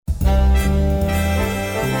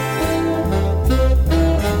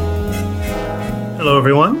Hello,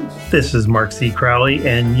 everyone. This is Mark C. Crowley,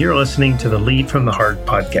 and you're listening to the Lead from the Heart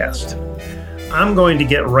podcast. I'm going to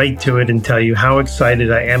get right to it and tell you how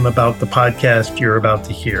excited I am about the podcast you're about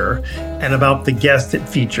to hear and about the guest it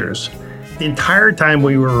features. The entire time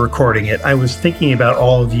we were recording it, I was thinking about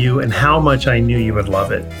all of you and how much I knew you would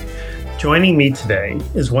love it. Joining me today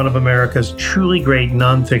is one of America's truly great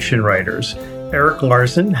nonfiction writers. Erik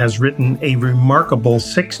Larson has written a remarkable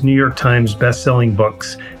 6 New York Times bestselling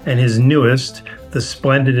books, and his newest, The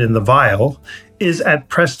Splendid and the Vile, is at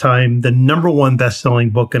press time the #1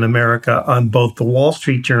 bestselling book in America on both the Wall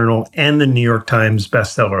Street Journal and the New York Times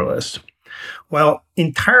bestseller list. While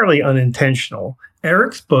entirely unintentional,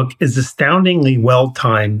 Erik's book is astoundingly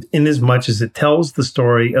well-timed inasmuch as it tells the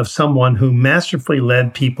story of someone who masterfully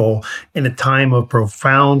led people in a time of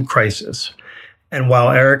profound crisis. And while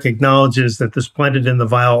Erik acknowledges that The Splendid and the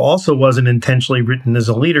Vile also wasn't intentionally written as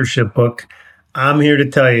a leadership book, I'm here to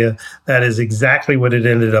tell you that is exactly what it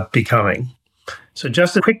ended up becoming. So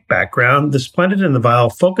just a quick background, The Splendid and the Vile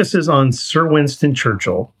focuses on Sir Winston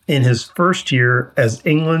Churchill in his first year as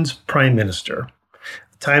England's Prime Minister.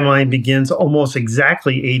 The timeline begins almost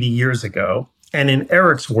exactly 80 years ago, and in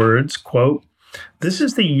Erik's words, quote, "This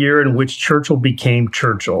is the year in which Churchill became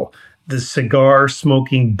Churchill, the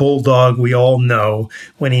cigar-smoking bulldog we all know,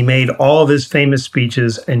 when he made all of his famous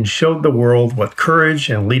speeches and showed the world what courage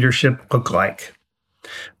and leadership look like."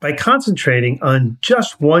 By concentrating on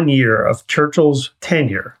just 1 year of Churchill's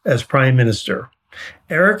tenure as Prime Minister,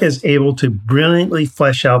 Erik is able to brilliantly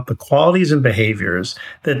flesh out the qualities and behaviors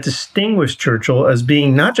that distinguish Churchill as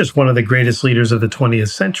being not just one of the greatest leaders of the 20th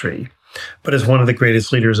century, but as one of the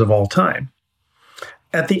greatest leaders of all time.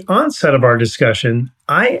 At the onset of our discussion,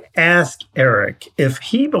 I asked Erik if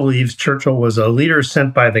he believes Churchill was a leader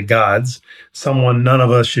sent by the gods, someone none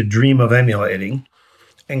of us should dream of emulating.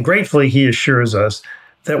 And gratefully, he assures us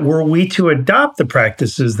that were we to adopt the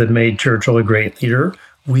practices that made Churchill a great leader,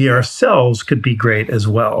 we ourselves could be great as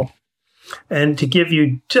well. And to give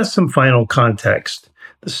you just some final context,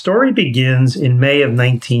 the story begins in May of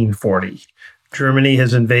 1940. Germany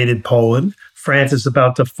has invaded Poland, France is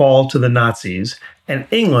about to fall to the Nazis, and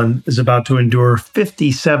England is about to endure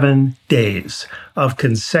 57 days of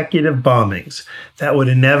consecutive bombings that would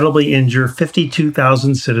inevitably injure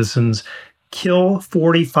 52,000 citizens, kill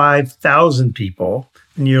 45,000 people,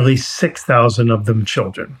 nearly 6,000 of them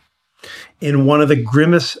children. In one of the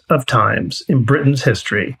grimmest of times in Britain's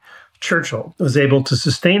history, Churchill was able to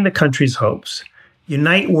sustain the country's hopes,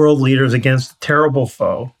 unite world leaders against a terrible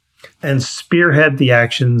foe, and spearhead the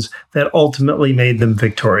actions that ultimately made them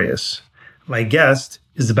victorious. My guest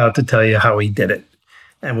is about to tell you how he did it.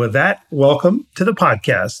 And with that, welcome to the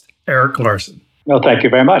podcast, Erik Larson. Well, thank you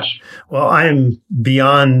very much. Well, I am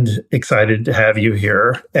beyond excited to have you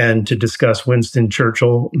here and to discuss Winston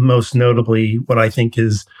Churchill, most notably what I think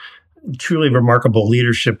is truly remarkable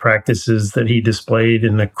leadership practices that he displayed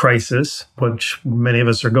in a crisis, which many of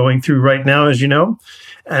us are going through right now, as you know.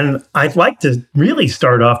 And I'd like to really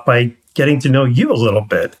start off by getting to know you a little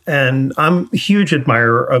bit. And I'm a huge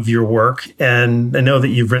admirer of your work. And I know that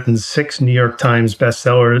you've written 6 New York Times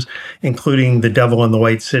bestsellers, including The Devil in the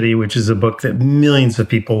White City, which is a book that millions of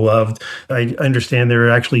people loved. I understand they're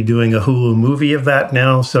actually doing a Hulu movie of that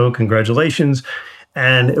now. So congratulations.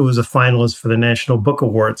 And it was a finalist for the National Book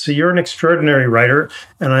Award. So you're an extraordinary writer,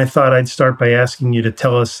 and I thought I'd start by asking you to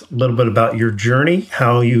tell us a little bit about your journey,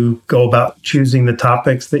 how you go about choosing the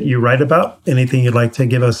topics that you write about. Anything you'd like to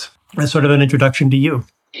give us as sort of an introduction to you?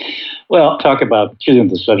 Well, talk about choosing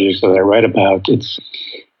the subjects that I write about.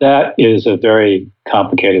 That is a very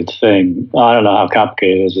complicated thing. I don't know how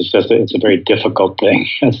complicated it is. It's a very difficult thing.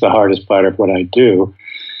 That's the hardest part of what I do.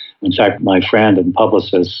 In fact, my friend and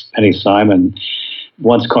publicist, Penny Simon,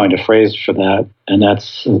 once coined a phrase for that, and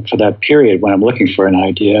that's for that period when I'm looking for an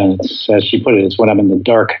idea. And it's, as she put it, it's when I'm in the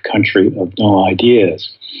dark country of no ideas.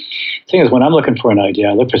 The thing is, when I'm looking for an idea,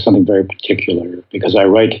 I look for something very particular because I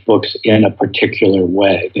write books in a particular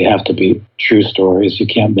way. They have to be true stories. You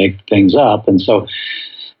can't make things up. And so,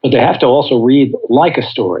 but they have to also read like a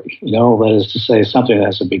story, that is to say, something that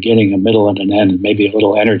has a beginning, a middle, and an end, and maybe a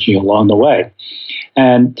little energy along the way.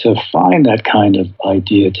 And to find that kind of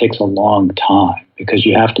idea takes a long time because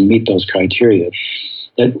you have to meet those criteria.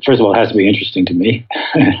 That, first of all, it has to be interesting to me.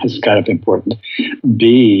 It's kind of important.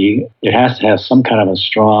 B, it has to have some kind of a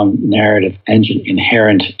strong narrative engine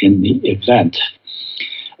inherent in the event.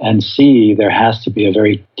 And C, there has to be a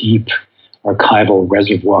very deep archival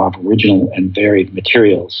reservoir of original and varied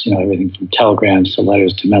materials, everything from telegrams to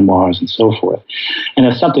letters to memoirs and so forth. And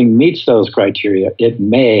if something meets those criteria, it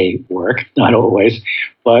may work, not always,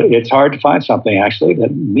 but it's hard to find something actually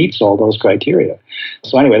that meets all those criteria.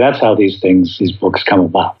 So anyway, that's how these books come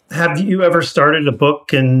about. Have you ever started a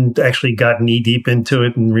book and actually got knee deep into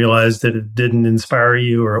it and realized that it didn't inspire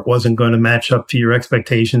you or it wasn't going to match up to your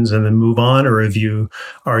expectations and then move on? Or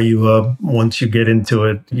are you once you get into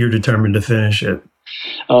it, you're determined to finish it?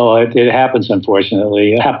 Oh, it happens,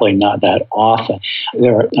 unfortunately. Happily, not that often.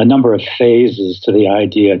 There are a number of phases to the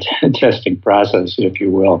idea testing process, if you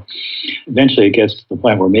will. Eventually, it gets to the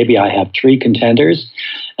point where maybe I have 3 contenders,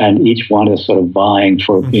 and each one is sort of vying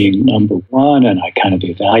for being number one, and I kind of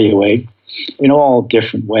evaluate in all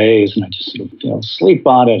different ways, and I just sort of, sleep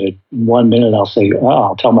on it. At 1 minute, I'll say,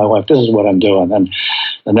 I'll tell my wife, this is what I'm doing. Then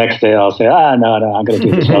the next day, I'll say, no, I'm going to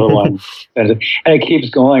do this other one. And it keeps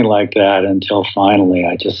going like that until finally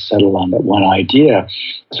I just settle on that one idea.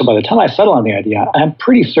 So by the time I settle on the idea, I'm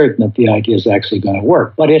pretty certain that the idea is actually going to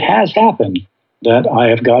work. But it has happened that I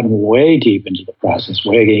have gotten way deep into the process,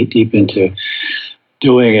 way deep into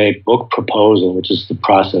doing a book proposal, which is the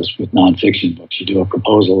process with nonfiction books. You do a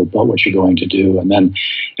proposal about what you're going to do, and then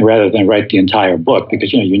rather than write the entire book,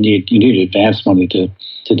 because you need advance money to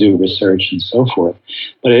do research and so forth.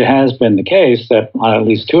 But it has been the case that on at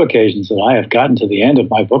least 2 occasions that I have gotten to the end of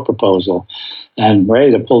my book proposal and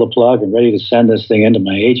ready to pull the plug and ready to send this thing into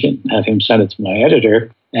my agent and have him send it to my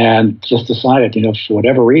editor, and just decided, for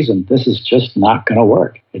whatever reason, this is just not going to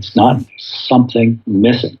work. It's not something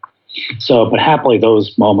missing. So, but happily,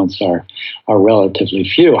 those moments are relatively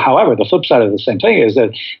few. However, the flip side of the same thing is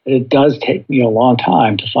that it does take me a long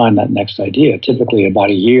time to find that next idea, typically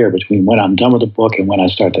about a year between when I'm done with the book and when I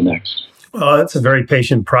start the next. Well, that's a very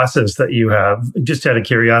patient process that you have. Just out of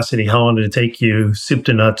curiosity, how long did it take you, soup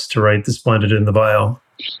to nuts, to write The Splendid in the Vial?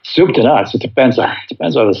 Soup to nuts, it depends on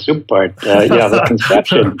the soup part. The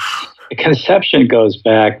conception. The conception goes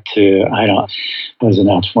back to, I don't know, what is it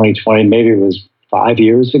now, 2020? Maybe it was 5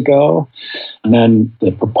 years ago. And then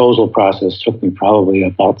the proposal process took me probably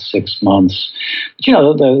about 6 months.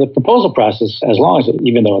 But, the proposal process,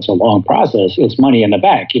 even though it's a long process, it's money in the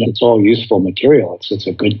bank. It's all useful material. It's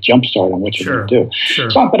a good jumpstart on what you're going to do.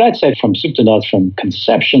 Sure. So, but I'd say from soup to nuts, from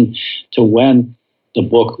conception to when the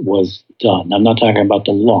book was done. I'm not talking about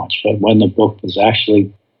the launch, but when the book was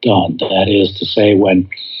actually done. That is to say, when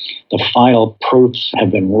the final proofs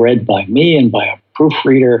have been read by me and by a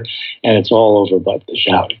proofreader, and it's all over but the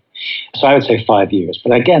shouting. So I would say 5 years.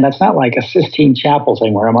 But again, that's not like a Sistine Chapel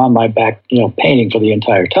thing where I'm on my back, painting for the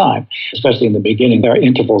entire time. Especially in the beginning, there are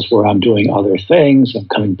intervals where I'm doing other things and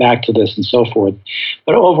coming back to this and so forth.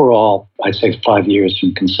 But overall, I'd say 5 years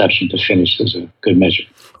from conception to finish is a good measure.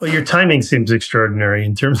 Well, your timing seems extraordinary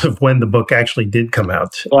in terms of when the book actually did come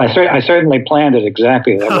out. Well, I certainly planned it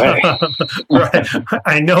exactly that way. Right.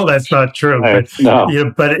 I know that's not true,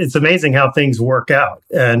 but it's amazing how things work out.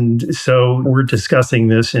 And so we're discussing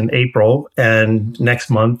this in April, and next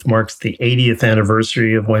month marks the 80th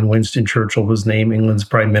anniversary of when Winston Churchill was named England's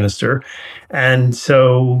Prime Minister. And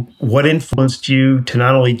so what influenced you to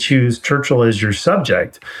not only choose Churchill as your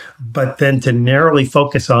subject, but then to narrowly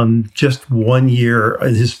focus on just 1 year,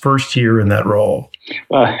 his first year in that role?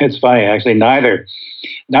 Well, it's funny, actually. Neither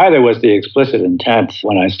was the explicit intent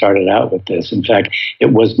when I started out with this. In fact,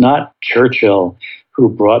 it was not Churchill who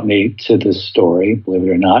brought me to this story, believe it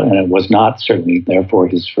or not, and it was not certainly, therefore,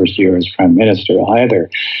 his first year as prime minister either.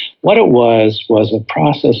 What it was a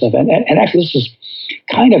process of, and actually this is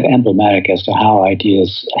kind of emblematic as to how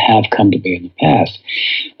ideas have come to be in the past.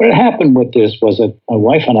 What had happened with this was that my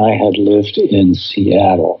wife and I had lived in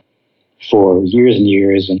Seattle for years and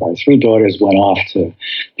years, and our 3 daughters went off to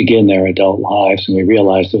begin their adult lives, and we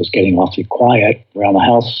realized it was getting awfully quiet around the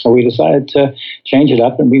house, so we decided to change it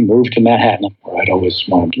up, and we moved to Manhattan, where I'd always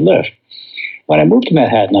wanted to live. When I moved to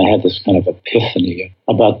Manhattan, I had this kind of epiphany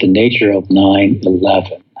about the nature of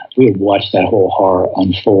 9/11. We had watched that whole horror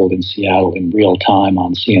unfold in Seattle in real time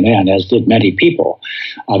on CNN, as did many people,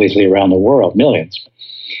 obviously around the world, millions.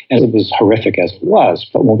 And it was horrific as it was.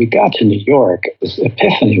 But when we got to New York, this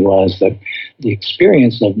epiphany was that the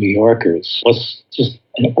experience of New Yorkers was just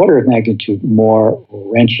an order of magnitude more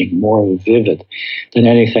wrenching, more vivid than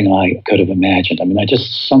anything I could have imagined. I mean, I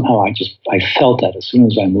felt that as soon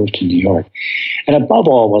as I moved to New York. And above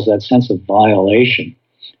all was that sense of violation,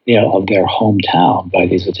 of their hometown by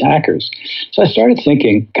these attackers. So I started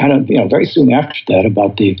thinking very soon after that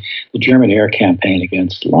about the German air campaign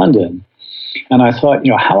against London. And I thought,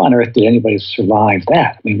 how on earth did anybody survive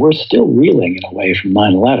that? I mean, we're still reeling in a way from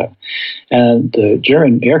 9/11. And the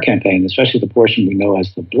German air campaign, especially the portion we know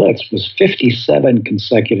as the Blitz, was 57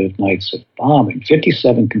 consecutive nights of bombing,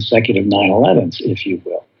 57 consecutive 9/11s, if you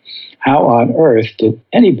will. how on earth did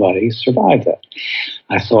anybody survive that?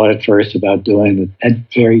 I thought at first about doing a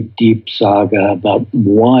very deep saga about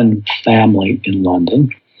one family in London.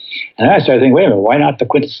 And I started thinking, wait a minute, why not the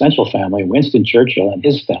quintessential family, Winston Churchill and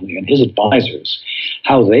his family and his advisors,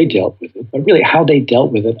 how they dealt with it, but really how they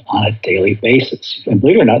dealt with it on a daily basis. And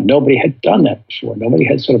believe it or not, nobody had done that before. Nobody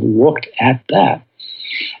had sort of looked at that.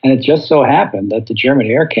 And it just so happened that the German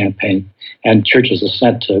air campaign and Churchill's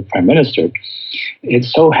ascent to prime minister, it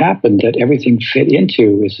so happened that everything fit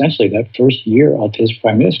into essentially that first year of his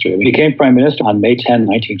prime minister. He became prime minister on May 10,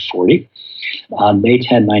 1940. On May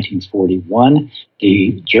 10, 1941,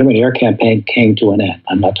 the German air campaign came to an end.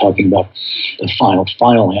 I'm not talking about the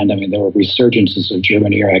final end. I mean, there were resurgences of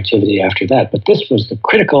German air activity after that, but this was the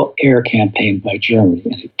critical air campaign by Germany,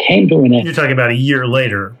 and it came to an end. You're talking about a year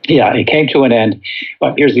later. Yeah, it came to an end.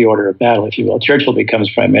 But here's the order of battle, if you will. Churchill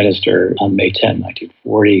becomes prime minister on May 10,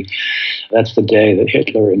 1940. That's the day that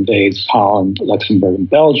Hitler invades Holland, Luxembourg, and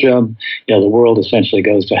Belgium. You know, the world essentially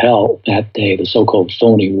goes to hell that day. The so-called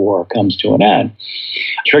phony war comes to an end.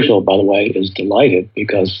 Churchill, by the way, is delighted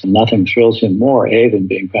because nothing thrills him more, A, than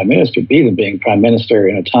being prime minister, B, than being prime minister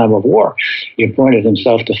in a time of war. He appointed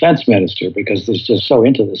himself defense minister because he's just so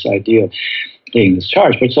into this idea of being this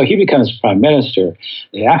charge. But so he becomes prime minister.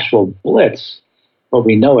 The actual Blitz, what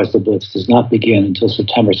we know as the Blitz, does not begin until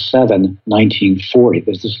September 7, 1940.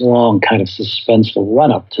 There's this long kind of suspenseful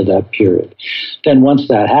run-up to that period. Then once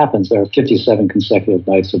that happens, there are 57 consecutive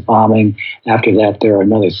nights of bombing. After that, there are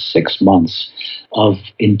another 6 months of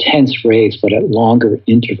intense raids, but at longer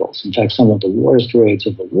intervals. In fact, some of the worst raids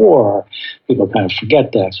of the war, people kind of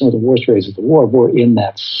forget that, some of the worst raids of the war were in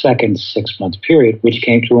that second 6-month period, which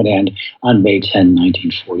came to an end on May 10,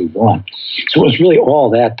 1941. So it was really all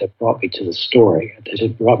that brought me to the story.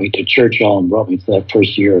 It brought me to Churchill and brought me to that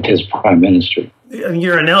first year of his prime minister.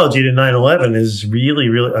 Your analogy to 9/11 is really,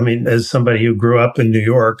 really, I mean, as somebody who grew up in New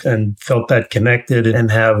York and felt that connected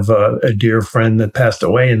and have a dear friend that passed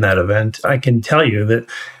away in that event, I can tell you that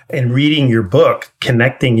in reading your book,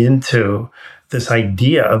 connecting into this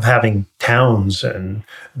idea of having towns and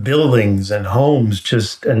buildings and homes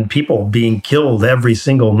and people being killed every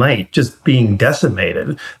single night, just being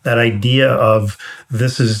decimated. That idea of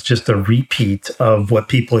this is just a repeat of what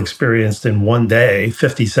people experienced in one day,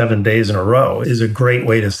 57 days in a row, is a great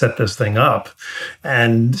way to set this thing up.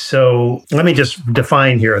 And so let me just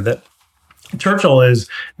define here that Churchill is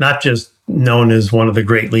not just known as one of the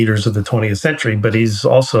great leaders of the 20th century, but he's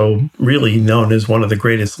also really known as one of the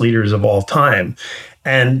greatest leaders of all time.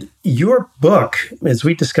 And your book, as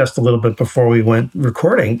we discussed a little bit before we went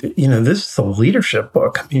recording, this is a leadership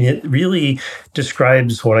book. I mean, it really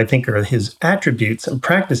describes what I think are his attributes and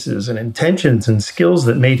practices and intentions and skills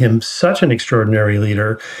that made him such an extraordinary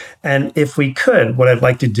leader. And if we could, what I'd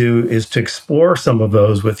like to do is to explore some of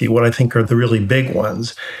those with you, what I think are the really big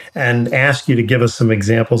ones, and ask you to give us some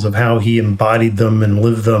examples of how he embodied them and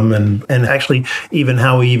lived them, and actually even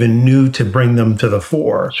how he even knew to bring them to the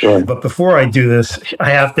fore. Sure. But before I do this,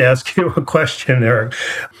 I have to ask you a question, Eric.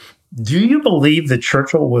 Do you believe that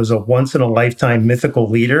Churchill was a once-in-a-lifetime mythical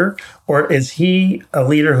leader, or is he a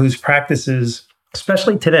leader whose practices,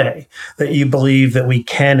 especially today, that you believe that we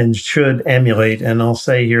can and should emulate? And I'll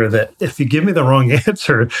say here that if you give me the wrong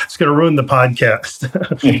answer, it's going to ruin the podcast.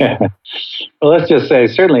 Yeah. Well, let's just say,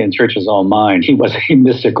 certainly in Churchill's own mind, he was a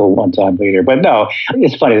mystical one-time leader. But no,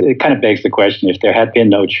 it's funny. It kind of begs the question, if there had been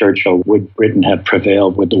no Churchill, would Britain have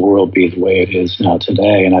prevailed? Would the world be the way it is now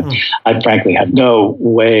today? And I frankly have no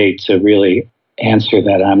way to really answer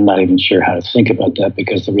that. I'm not even sure how to think about that,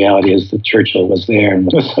 because the reality is that Churchill was there and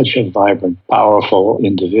was such a vibrant, powerful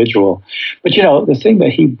individual. But, the thing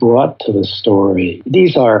that he brought to the story,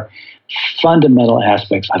 these are fundamental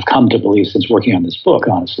aspects I've come to believe since working on this book,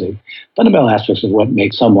 honestly, fundamental aspects of what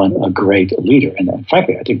makes someone a great leader. And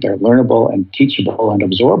frankly, I think they're learnable and teachable and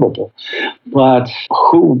absorbable. But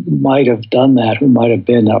who might have done that? Who might have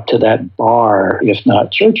been up to that bar, if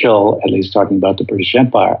not Churchill, at least talking about the British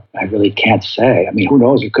Empire? I really can't say. I mean, who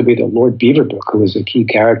knows? It could be the Lord Beaverbrook, who was a key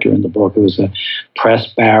character in the book, who was a press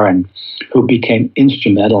baron who became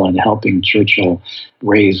instrumental in helping Churchill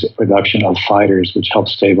raise production of fighters, which helped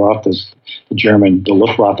stave off the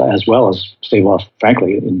Luftwaffe, as well as stave off,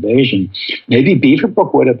 frankly, invasion. Maybe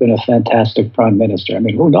Beaverbrook would have been a fantastic prime minister. I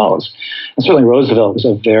mean, who knows? And certainly Roosevelt was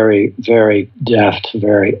a very, very deft,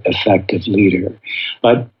 very effective leader.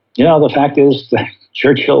 But, the fact is that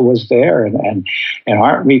Churchill was there, and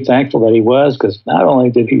aren't we thankful that he was? Because not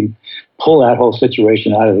only did he pull that whole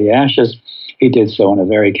situation out of the ashes, he did so in a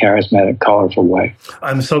very charismatic, colorful way.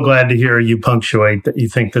 I'm so glad to hear you punctuate that you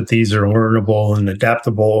think that these are learnable and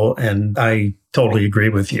adaptable. And I totally agree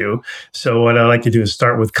with you. So what I like to do is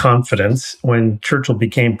start with confidence. When Churchill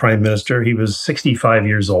became prime minister, he was 65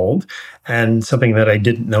 years old, and something that I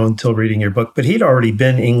didn't know until reading your book, but he'd already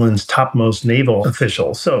been England's topmost naval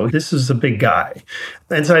official. So this is a big guy.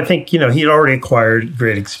 And so I think, he'd already acquired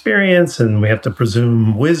great experience, and we have to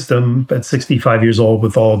presume wisdom at 65 years old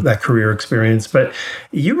with all of that career experience. But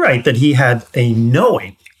you're right that he had a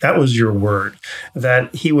knowing. That was your word,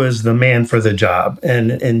 that he was the man for the job.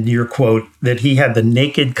 And your quote, that he had the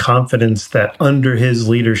naked confidence that under his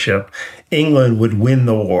leadership, England would win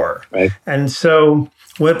the war. Right. And so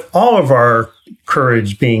with all of our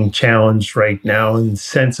courage being challenged right now and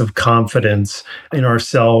sense of confidence in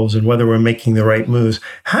ourselves and whether we're making the right moves,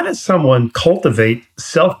 how does someone cultivate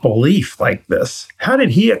self-belief like this? How did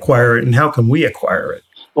he acquire it, and how can we acquire it?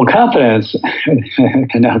 Well, confidence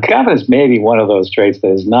may be one of those traits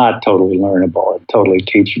that is not totally learnable and totally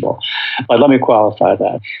teachable. But let me qualify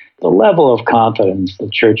that. The level of confidence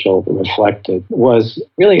that Churchill reflected was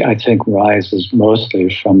really, I think, rises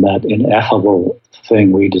mostly from that ineffable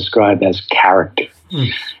thing we describe as character.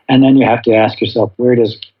 And then you have to ask yourself, where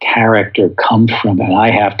does character come from? And I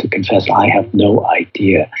have to confess, I have no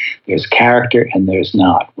idea. There's character and there's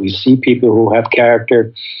not. We see people who have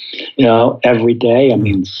character, every day. I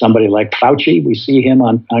mean, somebody like Fauci, we see him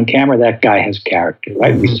on camera. That guy has character,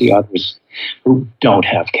 right? We see others who don't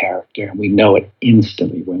have character, and we know it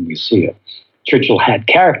instantly when we see it. Churchill had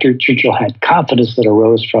character. Churchill had confidence that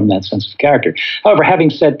arose from that sense of character. However, having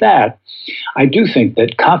said that, I do think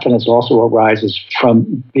that confidence also arises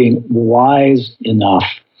from being wise enough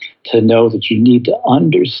to know that you need to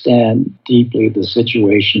understand deeply the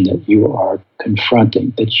situation that you are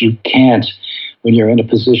confronting, that you can't, when you're in a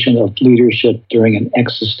position of leadership during an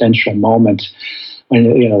existential moment, when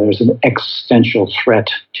there's an existential threat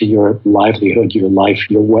to your livelihood, your life,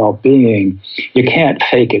 your well-being, you can't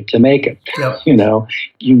fake it to make it. Yep.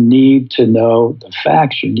 You need to know the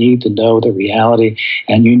facts, you need to know the reality,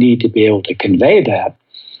 and you need to be able to convey that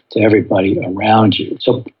to everybody around you.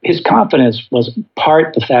 So his confidence was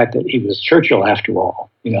part the fact that he was Churchill after all,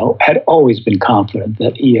 had always been confident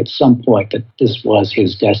that he at some point that this was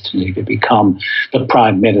his destiny to become the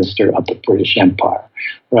prime minister of the British Empire,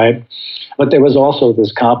 right? But there was also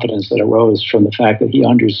this confidence that arose from the fact that he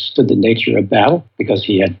understood the nature of battle because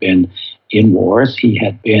he had been in wars. He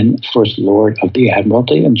had been First Lord of the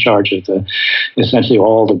Admiralty, in charge of essentially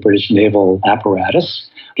all the British naval apparatus.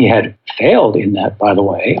 He had failed in that, by the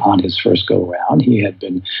way, on his first go-around. He had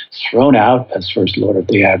been thrown out as First Lord of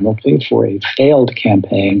the Admiralty for a failed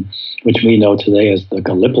campaign, which we know today as the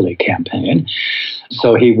Gallipoli campaign.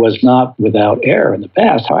 So he was not without error in the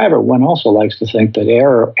past. However, one also likes to think that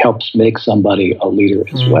error helps make somebody a leader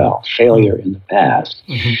as well, failure in the past.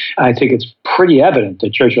 I think it's pretty evident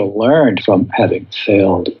that Churchill learned from having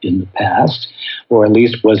failed in the past, or at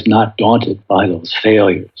least was not daunted by those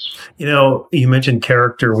failures. You mentioned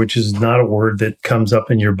character, which is not a word that comes up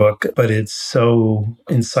in your book, but it's so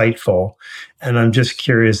insightful. And I'm just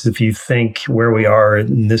curious if you think where we are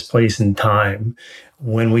in this place in time,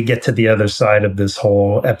 when we get to the other side of this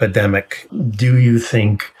whole epidemic, do you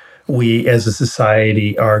think we as a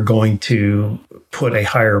society are going to put a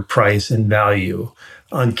higher price and value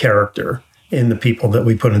on character in the people that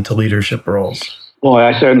we put into leadership roles? Well,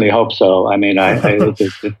 I certainly hope so. I mean,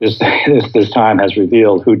 this time has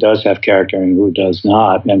revealed who does have character and who does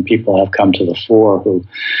not, and people have come to the fore who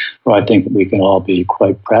I think we can all be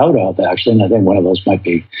quite proud of, actually. And I think one of those might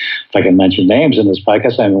be, if I can mention names in this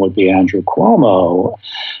podcast, would be Andrew Cuomo.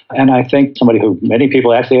 And I think somebody who many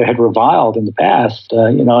people actually had reviled in the past,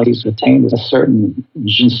 he's attained a certain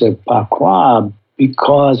je ne sais pas quoi,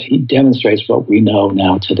 because he demonstrates what we know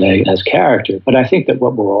now today as character. But I think that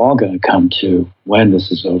what we're all going to come to when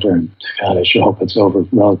this is over, and God, I sure hope it's over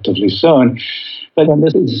relatively soon, but when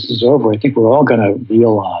this is over, I think we're all going to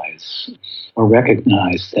realize or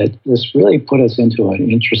recognize that this really put us into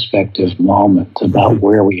an introspective moment about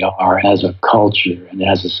where we are as a culture and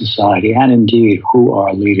as a society, and indeed who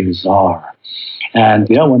our leaders are. And,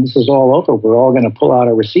 when this is all over, we're all going to pull out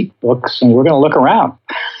our receipt books and we're going to look around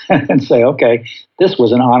and say, okay, this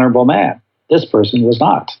was an honorable man. This person was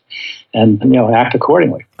not. And, act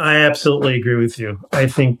accordingly. I absolutely agree with you. I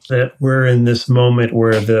think that we're in this moment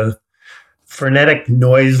where the frenetic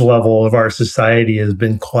noise level of our society has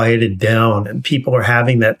been quieted down and people are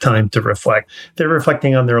having that time to reflect. They're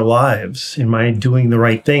reflecting on their lives. Am I doing the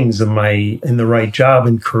right things? Am I in the right job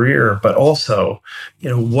and career? But also,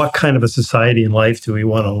 what kind of a society and life do we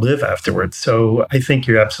want to live afterwards? So I think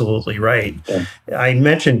you're absolutely right. Yeah. I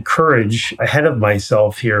mentioned courage ahead of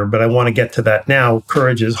myself here, but I want to get to that now.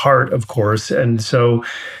 Courage is heart, of course. And so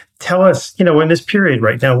tell us, in this period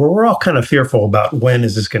right now where we're all kind of fearful about when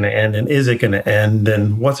is this going to end and is it going to end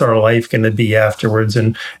and what's our life going to be afterwards,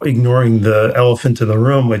 and ignoring the elephant in the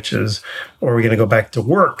room, which is, are we going to go back to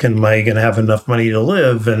work? And am I going to have enough money to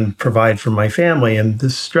live and provide for my family? And the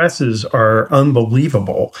stresses are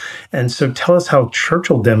unbelievable. And so tell us how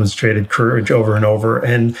Churchill demonstrated courage over and over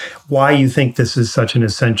and why you think this is such an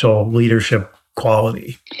essential leadership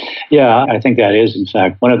quality. Yeah, I think that is, in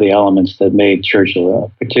fact, one of the elements that made Churchill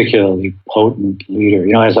a particularly potent leader.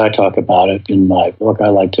 As I talk about it in my book, I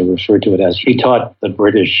like to refer to it as he taught the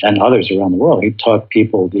British and others around the world, he taught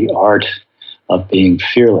people the art of being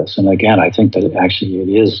fearless. And again, I think that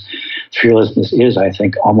actually fearlessness is, I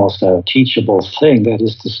think, almost a teachable thing. That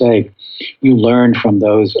is to say, you learn from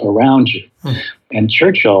those around you. And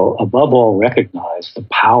Churchill, above all, recognized the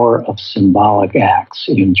power of symbolic acts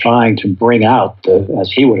in trying to bring out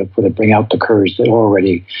as he would have put it, bring out the courage that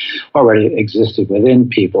already existed within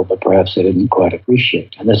people, but perhaps they didn't quite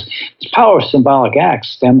appreciate. And this power of symbolic acts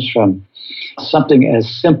stems from something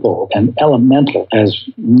as simple and elemental as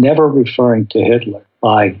never referring to Hitler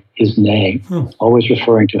by his name, always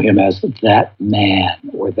referring to him as that man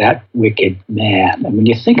or that wicked man. And when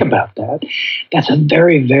you think about that, that's a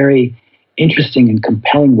very, very interesting and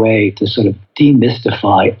compelling way to sort of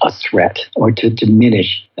demystify a threat or to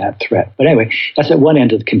diminish that threat. But anyway, that's at one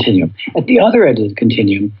end of the continuum. At the other end of the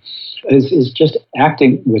continuum is just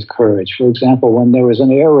acting with courage. For example, when there was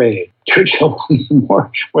an air raid, Churchill,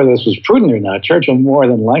 whether this was prudent or not, Churchill more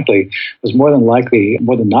than not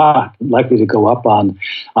likely to go up on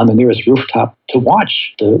the nearest rooftop to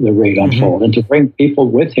watch the raid unfold and to bring people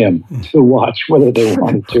with him to watch whether they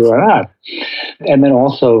wanted to or not. And then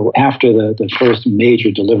also after the first major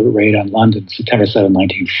deliberate raid on London, September 7,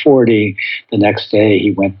 1940, the next day he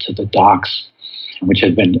went to the docks, which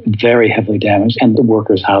had been very heavily damaged, and the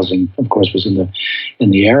workers' housing, of course, was in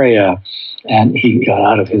the area. And he got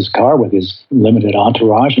out of his car with his limited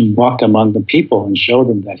entourage and walked among the people and showed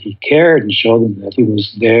them that he cared and showed them that he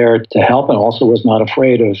was there to help and also was not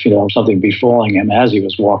afraid of something befalling him as he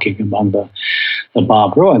was walking among the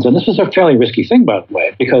bombed ruins. And this was a fairly risky thing, by the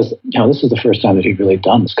way, because this is the first time that he'd really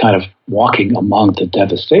done this kind of walking among the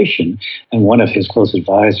devastation. And one of his close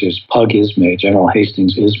advisors, Pug Ismay, General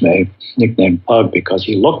Hastings Ismay, nicknamed Pug because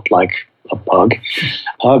he looked like a pug.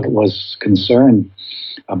 Pug was concerned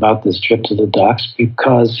about this trip to the docks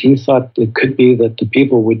because he thought it could be that the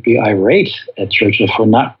people would be irate at Churchill for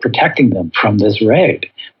not protecting them from this raid.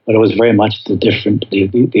 But it was very much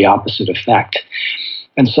the opposite effect.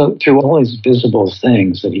 And so through all these visible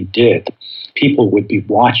things that he did, people would be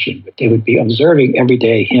watching, but they would be observing every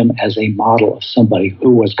day him as a model of somebody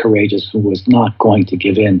who was courageous, who was not going to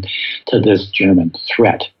give in to this German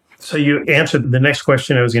threat. So you answered the next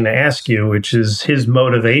question I was going to ask you, which is his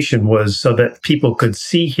motivation was so that people could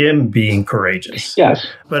see him being courageous. Yes.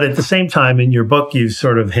 But at the same time, in your book, you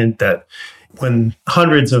sort of hint that when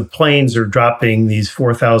hundreds of planes are dropping these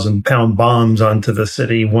 4,000-pound bombs onto the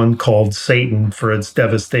city, one called Satan for its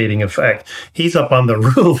devastating effect, he's up on the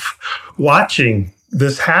roof watching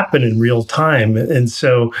this happen in real time. And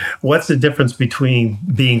so what's the difference between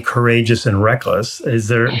being courageous and reckless?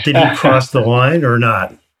 Did he cross the line or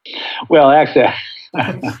not? Well, actually,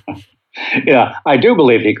 I do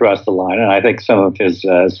believe he crossed the line, and I think some of his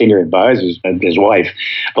senior advisors and his wife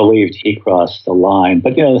believed he crossed the line.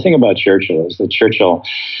 But, the thing about Churchill is that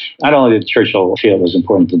not only did Churchill feel it was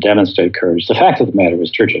important to demonstrate courage, the fact of the matter is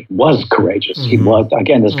Churchill was courageous. Mm-hmm. He was,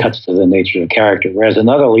 again, this cuts to the nature of character, whereas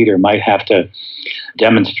another leader might have to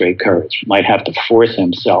demonstrate courage, might have to force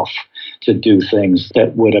himself to do things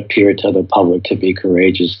that would appear to the public to be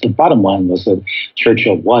courageous. The bottom line was that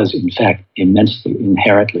Churchill was, in fact,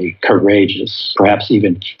 inherently courageous, perhaps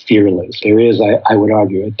even fearless. There is, I would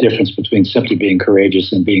argue, a difference between simply being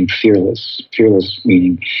courageous and being fearless. Fearless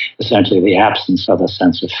meaning essentially the absence of a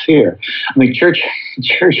sense of fear.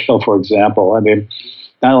 Churchill, for example,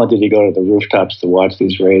 not only did he go to the rooftops to watch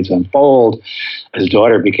these raids unfold, his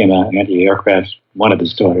daughter became an anti-aircraft. One of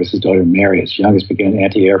his daughters, his daughter Mary, his youngest, became an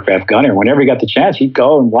anti-aircraft gunner. Whenever he got the chance, he'd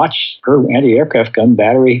go and watch her anti-aircraft gun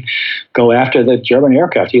battery go after the German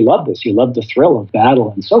aircraft. He loved this. He loved the thrill of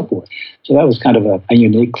battle and so forth. So that was kind of a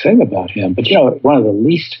unique thing about him. But, one of the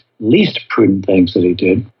least prudent things that he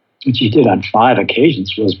did, which he did on 5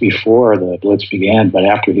 occasions, was before the Blitz began, but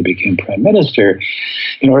after he became prime minister,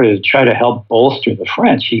 in order to try to help bolster the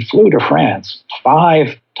French, he flew to France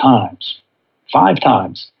 5 times. 5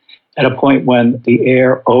 times. At a point when the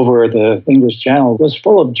air over the English Channel was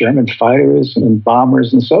full of German fighters and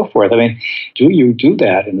bombers and so forth. Do you do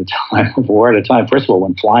that in a time of war, at a time, first of all,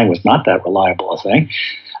 when flying was not that reliable a thing?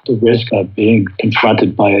 The risk of being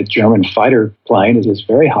confronted by a German fighter plane is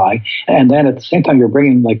very high. And then at the same time, you're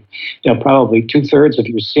bringing probably 2/3 of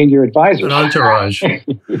your senior advisors. An entourage.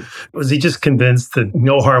 Was he just convinced that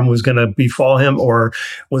no harm was going to befall him, or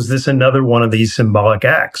was this another one of these symbolic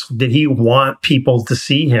acts? Did he want people to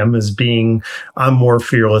see him as being, I'm more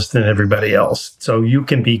fearless than everybody else, so you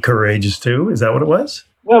can be courageous too? Is that what it was?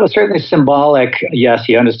 Well, it was certainly symbolic. Yes,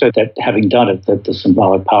 he understood that having done it, that the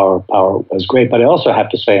symbolic power was great. But I also have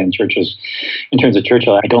to say, in terms of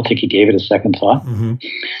Churchill, I don't think he gave it a second thought. Mm-hmm.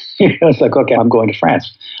 It's like, okay, I'm going to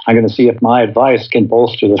France. I'm going to see if my advice can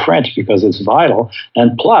bolster the French because it's vital.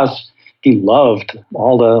 And plus, he loved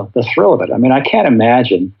all the thrill of it. I mean, I can't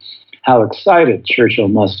imagine how excited Churchill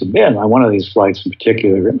must have been on one of these flights in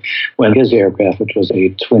particular, when his aircraft, which was a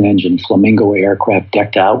twin-engine Flamingo aircraft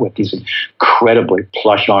decked out with these incredibly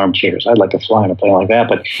plush armchairs. I'd like to fly in a plane like that.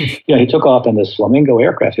 But he took off in this Flamingo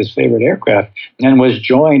aircraft, his favorite aircraft, and was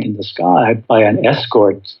joined in the sky by an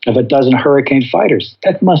escort of a dozen Hurricane fighters.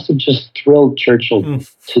 That must have just thrilled Churchill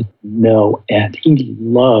to no end. He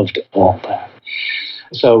loved all that.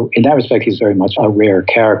 So in that respect, he's very much a rare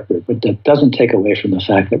character, but that doesn't take away from the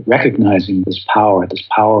fact that recognizing this power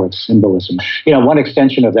of symbolism. One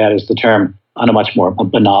extension of that is the term, on a much more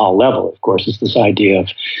banal level, of course, is this idea of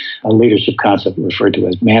a leadership concept referred to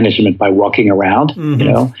as management by walking around,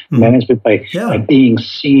 management by being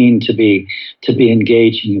seen to be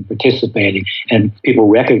engaging and participating, and people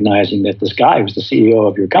recognizing that this guy who's the CEO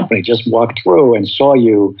of your company just walked through and saw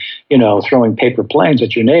you, throwing paper planes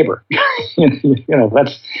at your neighbor. You don't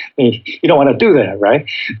want to do that, right?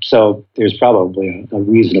 So there's probably a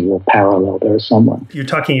reasonable parallel there somewhere. You're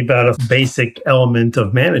talking about a basic element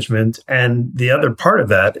of management, and the other part of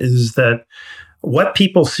that is that what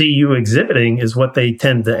people see you exhibiting is what they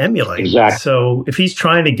tend to emulate. Exactly. So if he's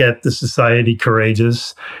trying to get the society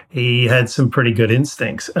courageous, he had some pretty good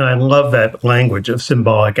instincts. And I love that language of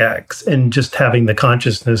symbolic acts and just having the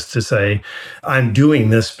consciousness to say, I'm doing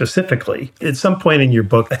this specifically. At some point in your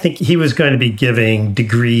book, I think he was going to be giving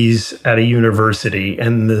degrees at a university,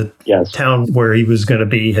 and the town where he was going to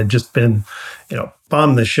be had just been,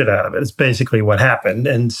 bomb the shit out of it. It's basically what happened.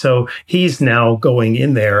 And so he's now going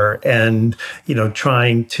in there and,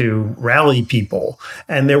 trying to rally people.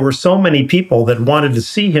 And there were so many people that wanted to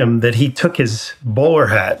see him that he took his bowler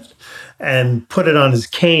hat and put it on his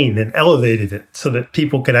cane and elevated it so that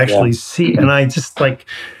people could actually see. And I just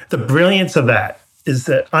the brilliance of that is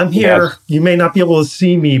that I'm here. Yes. You may not be able to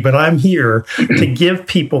see me, but I'm here to give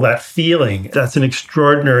people that feeling. That's an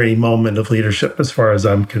extraordinary moment of leadership as far as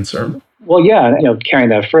I'm concerned. Well, carrying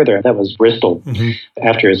that further, that was Bristol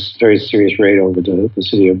after his very serious raid over the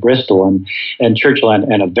city of Bristol. And Churchill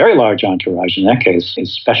and a very large entourage, in that case,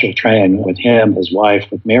 his special train with him, his wife,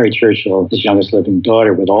 with Mary Churchill, his youngest living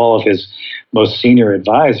daughter, with all of his most senior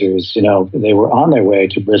advisors, they were on their way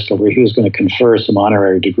to Bristol, where he was going to confer some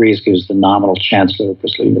honorary degrees. He was the nominal chancellor of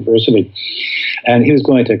Bristol University. And he was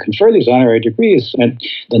going to confer these honorary degrees. And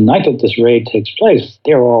the night that this raid takes place,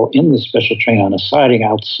 they're all in this special train on a siding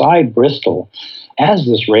outside Bristol as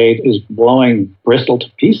this raid is blowing Bristol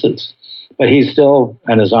to pieces. But he still,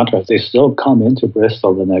 and his entourage, they still come into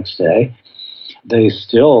Bristol the next day. They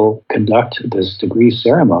still conduct this degree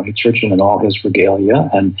ceremony, Churchill in all his regalia,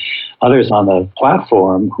 and others on the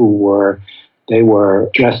platform who were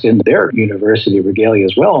dressed in their university regalia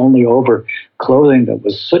as well, only over clothing that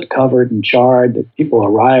was soot-covered and charred. That people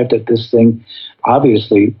arrived at this thing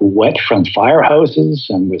obviously wet from fire hoses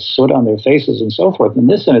and with soot on their faces and so forth. And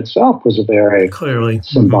this in itself was a very clearly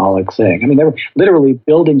symbolic thing. I mean, there were literally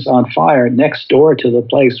buildings on fire next door to the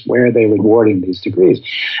place where they were awarding these degrees.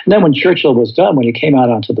 And then when Churchill was done, when he came out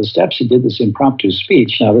onto the steps, he did this impromptu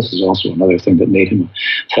speech. Now, this is also another thing that made him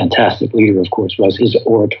a fantastic leader, of course, was his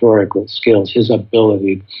oratorical skills, his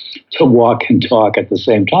ability to walk and talk at the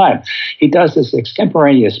same time. He does this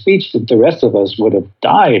extemporaneous speech that the rest of us would have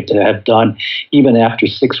died to have done even after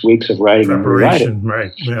 6 weeks of writing and rewriting.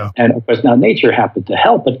 Right, yeah. And of course, now nature happened to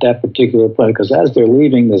help at that particular point, because as they're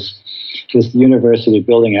leaving this university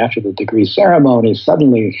building after the degree ceremony,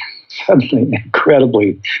 suddenly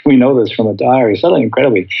incredibly, we know this from a diary, suddenly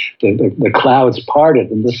incredibly, the clouds parted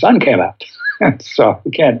and the sun came out. So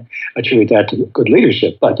we can't attribute that to good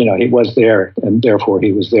leadership, but he was there, and therefore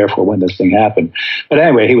he was there for when this thing happened. But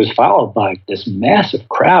anyway, he was followed by this massive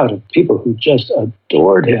crowd of people who just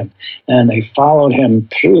adored him, and they followed him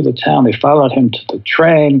through the town. They followed him to the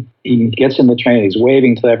train. he gets in the train, he's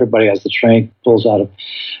waving to everybody as the train pulls out of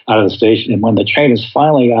the station. And when the train is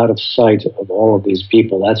finally out of sight of all of these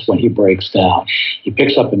people, that's when he breaks down. He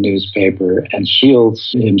picks up a newspaper and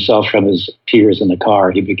shields himself from his peers in the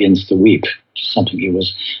car. He begins to weep, which is something he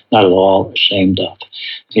was not at all ashamed of.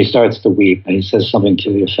 He starts to weep, and he says something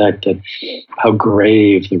to the effect that how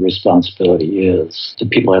grave the responsibility is to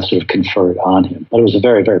people that sort of conferred on him. But it was a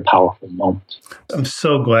very, very powerful moment. I'm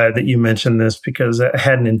so glad that you mentioned this, because I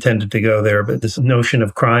hadn't intended to go there, but this notion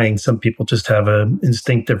of crying, some people just have an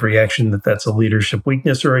instinctive reaction that that's a leadership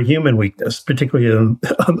weakness or a human weakness, particularly,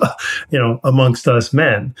 amongst us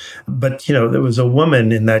men. But, there was a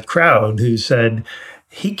woman in that crowd who said,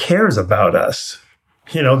 he cares about us.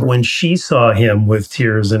 When she saw him with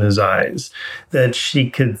tears in his eyes, that she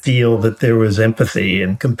could feel that there was empathy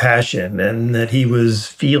and compassion and that he was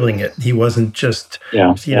feeling it. He wasn't just,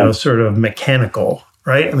 sort of mechanical,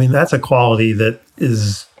 right? I mean, that's a quality that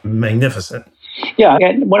is magnificent. Yeah.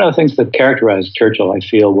 And one of the things that characterized Churchill, I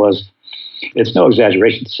feel, was, it's no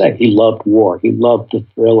exaggeration to say, he loved war. He loved the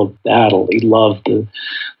thrill of battle. He loved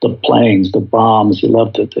the planes, the bombs. He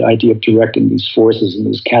loved the idea of directing these forces in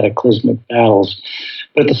these cataclysmic battles.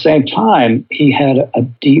 But at the same time, he had a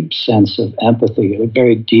deep sense of empathy, a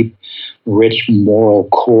very deep, rich moral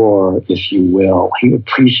core, if you will. He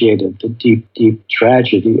appreciated the deep, deep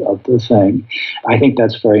tragedy of the thing. I think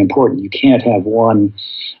that's very important. You can't have one.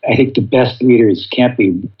 I think the best leaders can't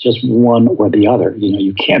be just one or the other.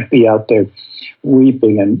 You can't be out there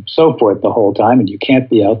weeping and so forth the whole time, and you can't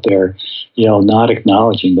be out there, not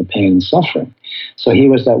acknowledging the pain and suffering. So he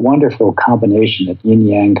was that wonderful combination, that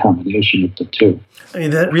yin-yang combination of the two. I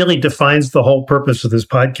mean, that really defines the whole purpose of this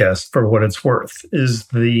podcast, for what it's worth, is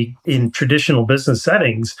in traditional business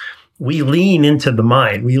settings, we lean into the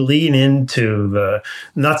mind. We lean into the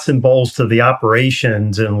nuts and bolts of the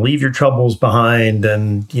operations and leave your troubles behind.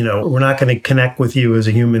 And, we're not going to connect with you as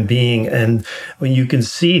a human being. And when you can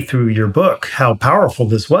see through your book how powerful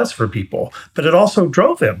this was for people, but it also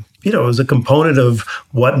drove him. It was a component of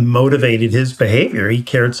what motivated his behavior. He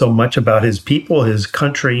cared so much about his people, his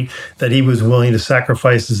country, that he was willing to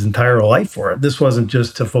sacrifice his entire life for it. This wasn't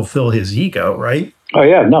just to fulfill his ego, right? Oh,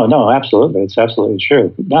 yeah. No, absolutely. It's absolutely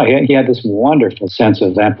true. No, he had this wonderful sense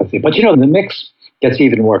of empathy. But, the mix gets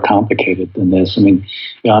even more complicated than this. I mean,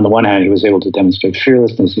 on the one hand, he was able to demonstrate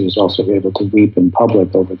fearlessness. He was also able to weep in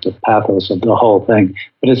public over the pathos of the whole thing.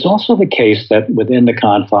 But it's also the case that within the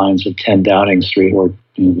confines of 10 Downing Street, or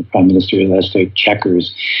the Prime Minister of the United States,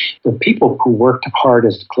 Chequers, the people who worked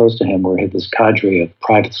hardest close to him were this cadre of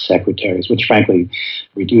private secretaries, which frankly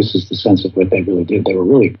reduces the sense of what they really did. They were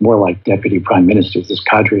really more like deputy prime ministers, this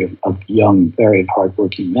cadre of young, very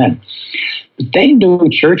hardworking men. But they knew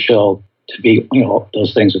Churchill to be,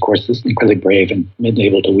 those things, of course, this incredibly brave and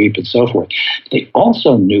able to weep and so forth. They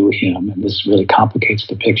also knew him, and this really complicates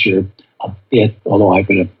the picture a bit, although I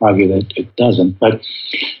would argue that it doesn't, but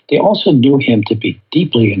they also knew him to be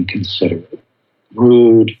deeply inconsiderate,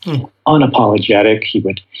 rude, unapologetic. He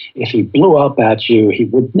would, if he blew up at you, he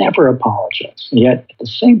would never apologize. And yet, at the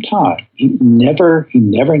same time, he never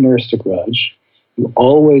nursed a grudge. You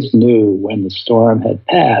always knew when the storm had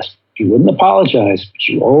passed. You wouldn't apologize, but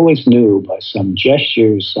you always knew by some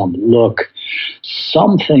gesture, some look,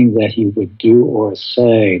 something that he would do or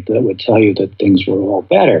say that would tell you that things were all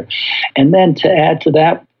better. And then to add to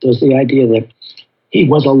that, there's the idea that he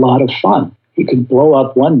was a lot of fun. He could blow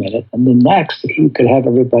up one minute, and the next he could have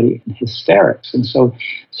everybody in hysterics. And so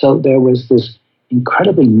there was this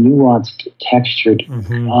incredibly nuanced, textured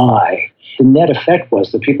eye. The net effect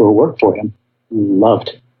was the people who worked for him loved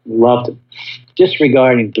him.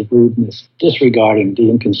 Disregarding the rudeness, disregarding the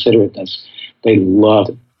inconsiderateness, they loved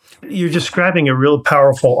it. You're describing a real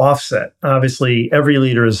powerful offset. Obviously, every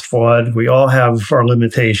leader is flawed. We all have our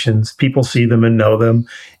limitations. People see them and know them.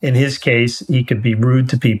 In his case, he could be rude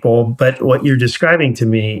to people. But what you're describing to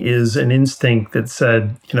me is an instinct that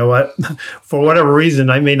said, you know what, for whatever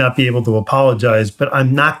reason, I may not be able to apologize, but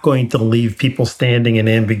I'm not going to leave people standing in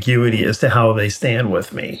ambiguity as to how they stand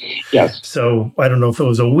with me. Yes. So I don't know if it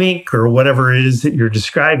was a wink or whatever it is that you're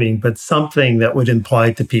describing, but something that would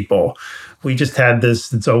imply to people, we just had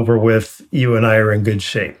this, it's over with, you and I are in good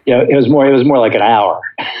shape. Yeah, it was more like an hour.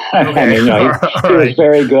 Okay. I mean, he was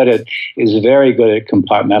very good at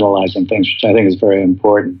compartmentalizing things, which I think is very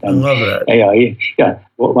important. And I love that.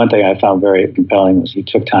 Well, one thing I found very compelling was he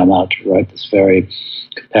took time out to write this very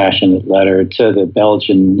compassionate letter to the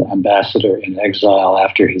Belgian ambassador in exile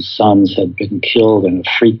after his sons had been killed in a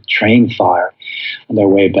freak train fire on their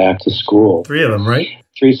way back to school. 3 of them, right?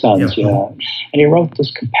 3 sons, yeah. And he wrote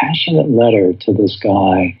this compassionate letter to this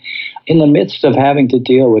guy in the midst of having to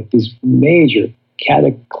deal with these major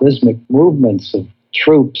cataclysmic movements of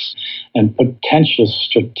troops and potential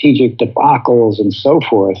strategic debacles and so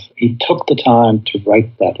forth, he took the time to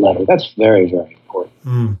write that letter. That's very, very important.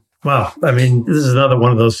 Mm. Wow. I mean, this is another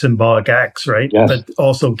one of those symbolic acts, right? Yes. But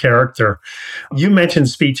also character. You mentioned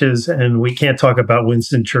speeches, and we can't talk about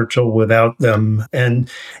Winston Churchill without them. And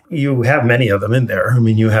you have many of them in there. I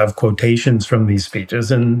mean, you have quotations from these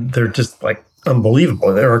speeches, and they're just like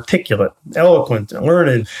unbelievable. They're articulate, eloquent,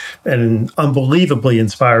 learned, and unbelievably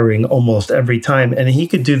inspiring almost every time. And he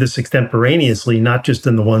could do this extemporaneously, not just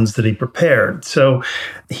in the ones that he prepared. So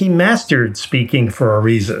he mastered speaking for a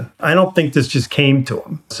reason. I don't think this just came to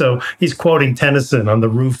him. So he's quoting Tennyson on the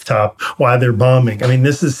rooftop while they're bombing. I mean,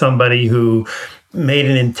 this is somebody who made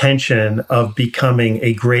an intention of becoming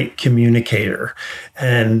a great communicator.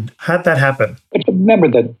 And how'd that happen? But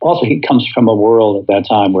remember that also he comes from a world at that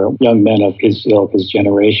time where young men of his ilk, his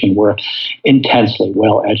generation, were intensely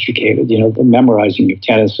well educated. You know, the memorizing of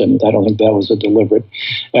Tennyson, I don't think that was a deliberate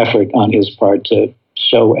effort on his part to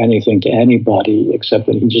show anything to anybody, except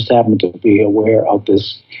that he just happened to be aware of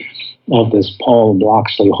this poem,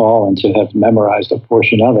 Locksley Hall, and to have memorized a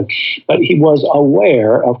portion of it. But he was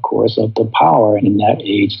aware, of course, of the power. And in that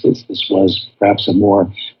age, this was perhaps a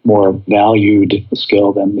more valued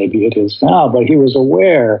skill than maybe it is now. But he was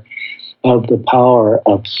aware of the power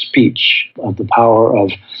of speech, of the power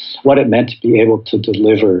of what it meant to be able to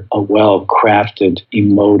deliver a well-crafted,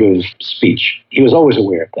 emotive speech. He was always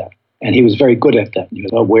aware of that. And he was very good at that. He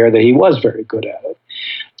was aware that he was very good at it.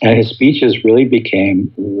 And his speeches really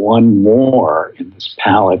became one more in this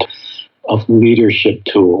palette of leadership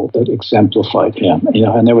tool that exemplified him. You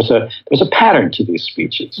know, and there was a pattern to these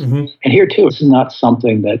speeches. Mm-hmm. And here too, this is not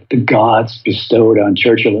something that the gods bestowed on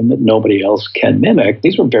Churchill and that nobody else can mimic.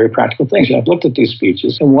 These were very practical things. I've looked at these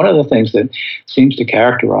speeches, and one of the things that seems to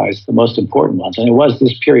characterize the most important ones, and it was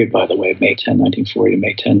this period, by the way, May 10, 1940 to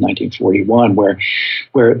May 10, 1941,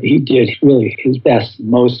 where he did really his best,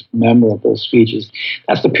 most memorable speeches.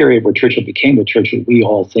 That's the period where Churchill became the Churchill we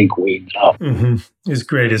all think we know. Mm-hmm. His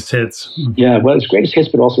greatest hits. Yeah, well, his greatest hits,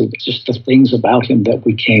 but also just the things about him that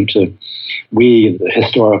the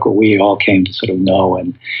historical we all came to sort of know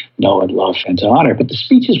and love and to honor. But the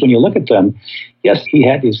speeches, when you look at them, yes, he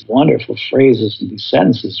had these wonderful phrases and these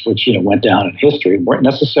sentences, which, you know, went down in history and weren't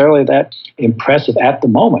necessarily that impressive at the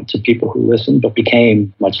moment to people who listened, but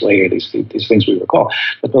became much later these things we recall.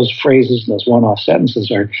 But those phrases and those one-off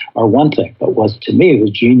sentences are one thing. But was, to me,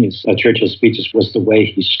 the genius of Churchill's speeches was the way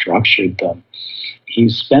he structured them. He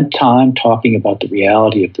spent time talking about the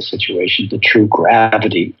reality of the situation, the true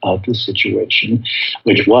gravity of the situation,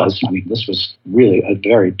 which was, I mean, this was really a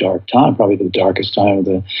very dark time, probably the darkest time of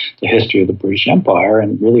the history of the British Empire,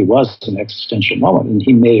 and really was an existential moment. And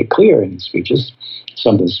he made it clear in his speeches,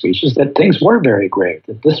 some of the speeches, that things were very grave,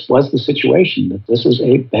 that this was the situation, that this is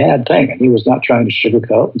a bad thing. And he was not trying to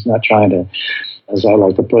sugarcoat, he's not trying to, as I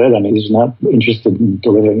like to put it, I mean, he's not interested in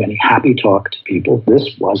delivering any happy talk to people.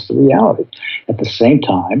 This was the reality. At the same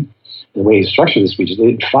time, the way he structured his speeches,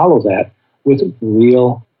 they follow that with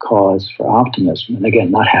real cause for optimism. And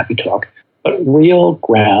again, not happy talk, but real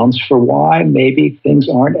grounds for why maybe things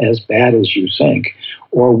aren't as bad as you think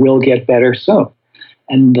or will get better soon.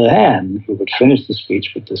 And then he would finish the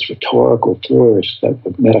speech with this rhetorical flourish that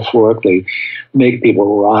would metaphorically make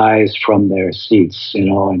people rise from their seats, you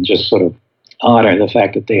know, and just sort of honor the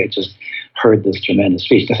fact that they had just heard this tremendous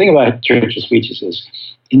speech. The thing about Churchill's speeches is,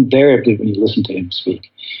 invariably when you listen to him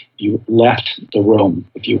speak, you left the room,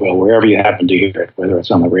 if you will, wherever you happen to hear it, whether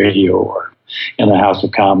it's on the radio or in the House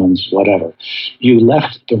of Commons, whatever. You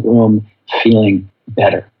left the room feeling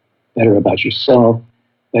better about yourself,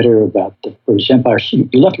 better about the British Empire.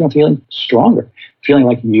 You left the room feeling stronger, feeling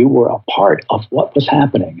like you were a part of what was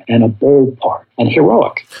happening, and a bold part, and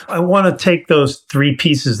heroic. I want to take those three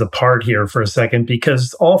pieces apart here for a second,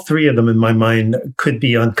 because all three of them in my mind could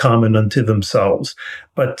be uncommon unto themselves.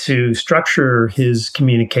 But to structure his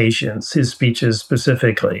communications, his speeches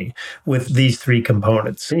specifically, with these three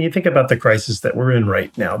components, and you think about the crisis that we're in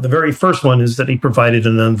right now. The very first one is that he provided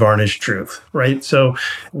an unvarnished truth, right? So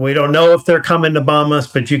we don't know if they're coming to bomb us,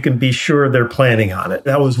 but you can be sure they're planning on it.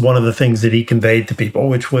 That was one of the things that he conveyed to people,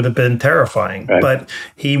 which would have been terrifying. Right. But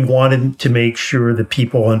he wanted to make sure that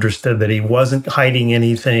people understood that he wasn't hiding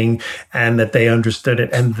anything and that they understood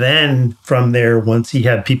it. And then from there, once he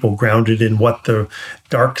had people grounded in what the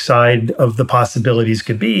dark side of the possibilities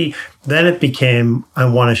could be, then it became, I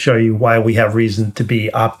want to show you why we have reason to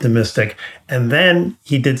be optimistic. And then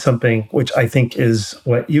he did something which I think is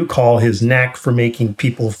what you call his knack for making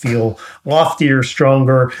people feel loftier,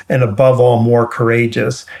 stronger, and above all, more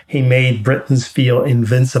courageous. He made Britons feel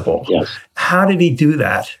invincible. Yes. How did he do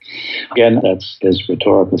that? Again, that's his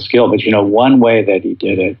rhetorical skill. But, one way that he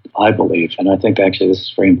did it, I believe, and I think actually this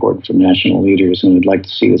is very important for national leaders, and I'd like to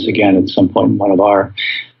see this again at some point in one of our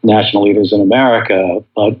national leaders in America.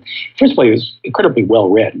 But first of all, he was incredibly well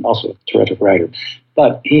written, also a terrific writer.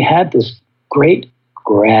 But he had this great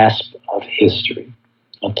grasp of history,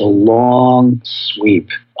 of the long sweep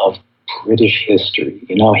of British history.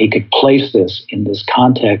 He could place this in this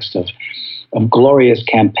context of glorious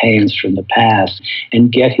campaigns from the past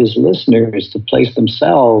and get his listeners to place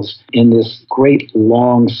themselves in this great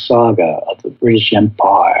long saga of the British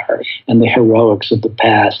Empire and the heroics of the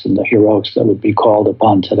past and the heroics that would be called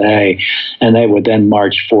upon today. And they would then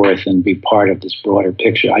march forth and be part of this broader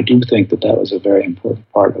picture. I do think that was a very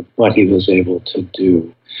important part of what he was able to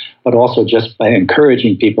do. But also just by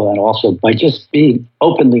encouraging people and also by just being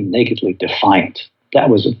openly, nakedly defiant. That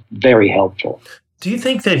was very helpful. Do you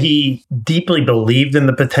think that he deeply believed in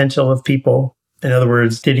the potential of people? In other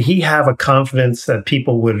words, did he have a confidence that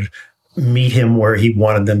people would meet him where he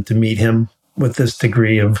wanted them to meet him with this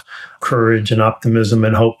degree of courage and optimism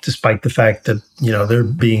and hope, despite the fact that, they're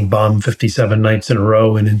being bombed 57 nights in a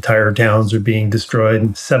row and entire towns are being destroyed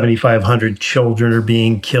and 7,500 children are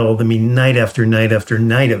being killed? I mean, night after night after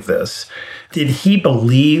night of this. Did he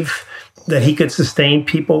believe that he could sustain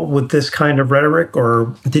people with this kind of rhetoric,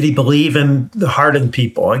 or did he believe in the hardened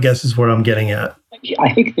people, I guess is what I'm getting at?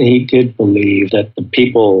 I think that he did believe that the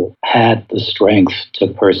people had the strength to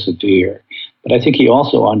persevere. But I think he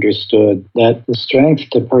also understood that the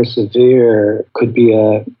strength to persevere could be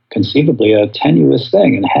conceivably a tenuous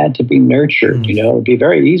thing and had to be nurtured. It would be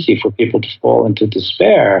very easy for people to fall into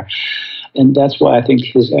despair. And that's why I think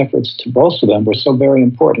his efforts to both of them were so very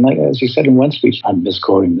important. Like, as he said in one speech, I'm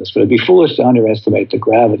misquoting this, but it'd be foolish to underestimate the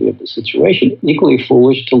gravity of the situation. Equally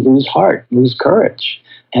foolish to lose heart, lose courage.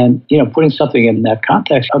 And, putting something in that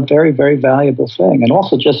context, a very, very valuable thing. And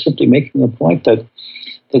also just simply making the point that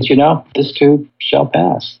this too shall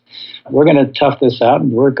pass. We're going to tough this out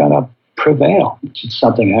and we're going to prevail, which is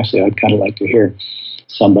something actually I'd kind of like to hear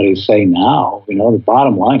somebody say now. The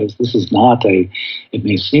bottom line is this is not it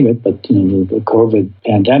may seem it, but the COVID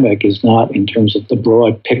pandemic is not, in terms of the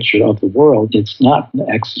broad picture of the world, it's not an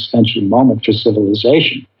existential moment for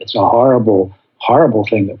civilization. It's a horrible, horrible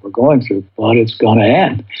thing that we're going through, but it's going to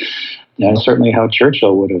end. That's certainly how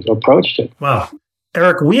Churchill would have approached it. Wow.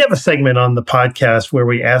 Eric, we have a segment on the podcast where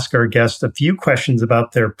we ask our guests a few questions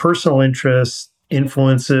about their personal interests,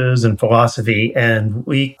 influences, and philosophy. And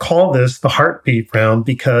we call this the heartbeat round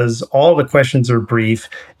because all the questions are brief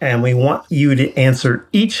and we want you to answer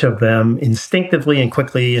each of them instinctively and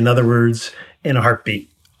quickly. In other words, in a heartbeat.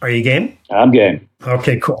 Are you game? I'm game.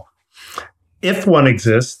 Okay, cool. If one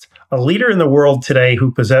exists, a leader in the world today who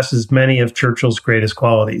possesses many of Churchill's greatest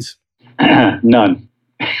qualities? None.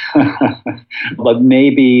 But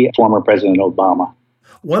maybe former President Obama.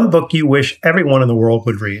 One book you wish everyone in the world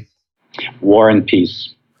would read? War and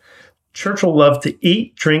Peace. Churchill loved to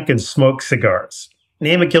eat, drink, and smoke cigars.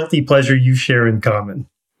 Name a guilty pleasure you share in common.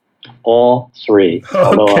 All three. Okay.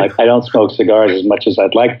 Although I don't smoke cigars as much as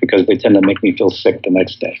I'd like because they tend to make me feel sick the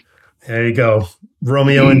next day. There you go.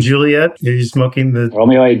 Romeo and Juliet. Are you smoking the...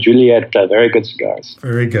 Romeo and Juliet, very good cigars.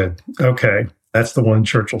 Very good. Okay. That's the one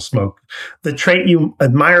Churchill smoked. The trait you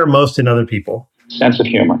admire most in other people? Sense of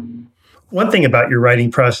humor. One thing about your writing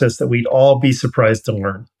process that we'd all be surprised to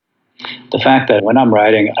learn? The fact that when I'm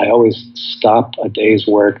writing, I always stop a day's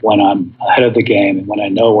work when I'm ahead of the game and when I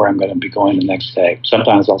know where I'm going to be going the next day.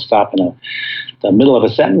 Sometimes I'll stop in the middle of a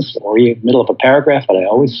sentence or even middle of a paragraph, but I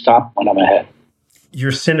always stop when I'm ahead.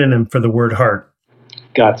 Your synonym for the word heart?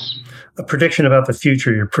 Guts. A prediction about the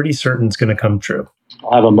future you're pretty certain is going to come true?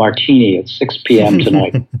 I'll have a martini at 6 p.m.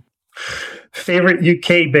 tonight. Favorite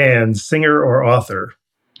UK band, singer, or author?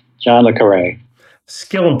 John le Carré.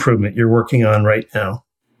 Skill improvement you're working on right now?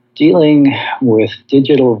 Dealing with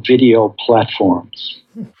digital video platforms.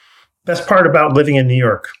 Best part about living in New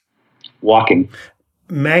York? Walking.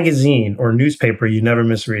 Magazine or newspaper you never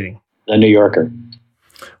miss reading? The New Yorker.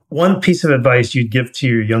 One piece of advice you'd give to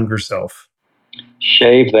your younger self?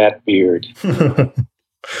 Shave that beard.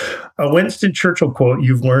 A Winston Churchill quote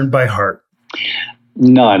you've learned by heart?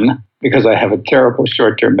 None, because I have a terrible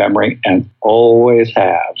short-term memory and always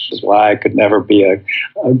have. This is why I could never be a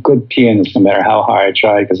good pianist no matter how hard I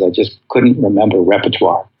tried, because I just couldn't remember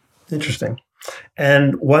repertoire. Interesting.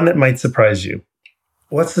 And one that might surprise you.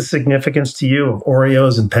 What's the significance to you of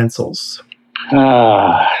Oreos and pencils?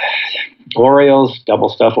 Oreos, double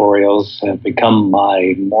stuffed Oreos, have become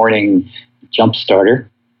my morning jump starter.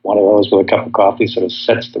 one of those with a cup of coffee sort of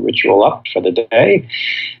sets the ritual up for the day.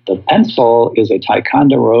 The pencil is a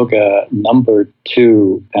Ticonderoga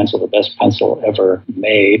 #2 pencil, the best pencil ever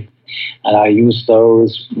made. And I use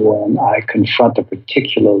those when I confront a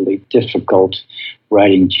particularly difficult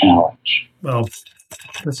writing challenge. Well,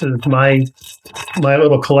 this is my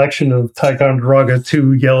little collection of Ticonderoga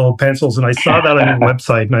 2 yellow pencils, and I saw that on your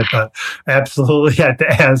website, and I thought, absolutely had to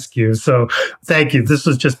ask you. So thank you. This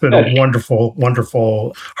has just been a wonderful,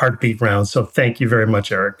 wonderful heartbeat round. So thank you very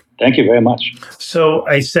much, Eric. Thank you very much. So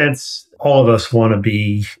I sense all of us want to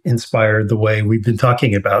be inspired the way we've been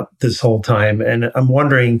talking about this whole time. And I'm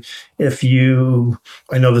wondering if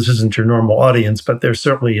I know this isn't your normal audience, but there's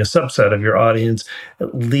certainly a subset of your audience,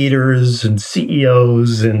 leaders and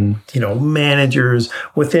CEOs and, managers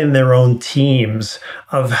within their own teams,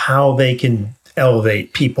 of how they can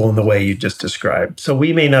elevate people in the way you just described. So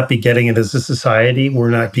we may not be getting it as a society. We're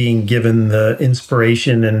not being given the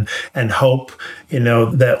inspiration and hope,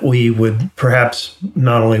 that we would perhaps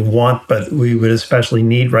not only want, but we would especially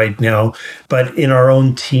need right now. But in our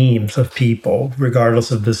own teams of people,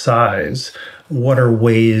 regardless of the size, what are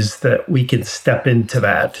ways that we can step into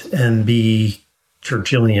that and be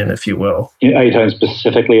Churchillian, if you will? Are you talking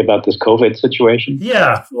specifically about this COVID situation?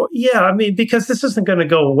 Yeah. I mean, because this isn't going to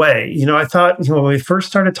go away. I thought when we first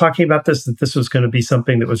started talking about this, that this was going to be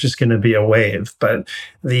something that was just going to be a wave. But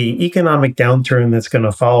the economic downturn that's going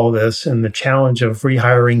to follow this, and the challenge of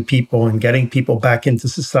rehiring people and getting people back into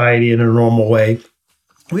society in a normal way,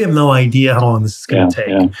 we have no idea how long this is going to take.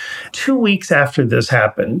 Yeah. 2 weeks after this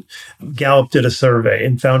happened, Gallup did a survey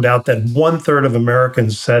and found out that 1/3 of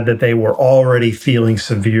Americans said that they were already feeling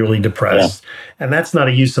severely depressed. Yeah. And that's not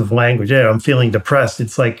a use of language. Yeah, I'm feeling depressed.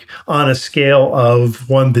 It's like on a scale of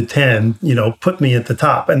 1 to 10, put me at the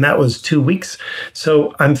top. And that was 2 weeks.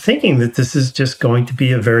 So I'm thinking that this is just going to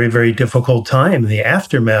be a very, very difficult time, the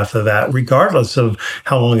aftermath of that, regardless of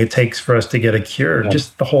how long it takes for us to get a cure. Yeah.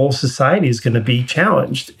 Just the whole society is going to be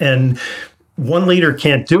challenged. And one leader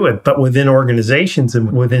can't do it, but within organizations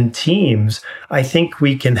and within teams, I think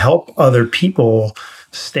we can help other people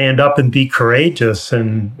stand up and be courageous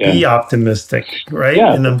and be optimistic, right?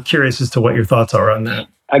 Yeah. And I'm curious as to what your thoughts are on that.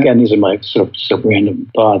 Again, these are my sort of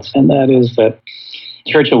random thoughts. And that is that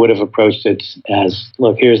Churchill would have approached it as,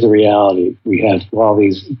 look, here's the reality. We have all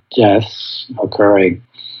these deaths occurring,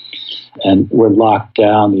 and we're locked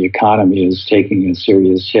down. The economy is taking a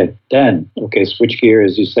serious hit. Then, switch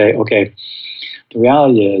gears. You say, the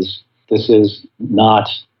reality is this is not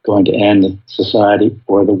going to end society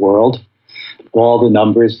or the world. All the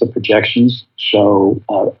numbers, the projections show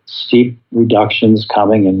steep reductions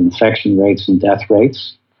coming in infection rates and death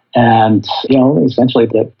rates. And, essentially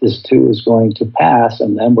that this too is going to pass,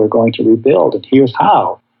 and then we're going to rebuild. And here's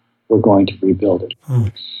how we're going to rebuild it.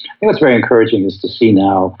 I think what's very encouraging is to see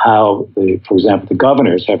now how, for example, the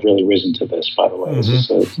governors have really risen to this, by the way.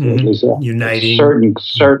 Uniting.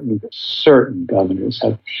 Certain governors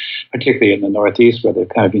have, particularly in the Northeast, where they've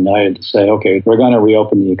kind of united to say, we're going to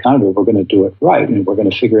reopen the economy, we're going to do it right, and we're going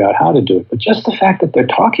to figure out how to do it. But just the fact that they're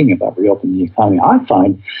talking about reopening the economy, I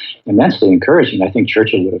find immensely encouraging. I think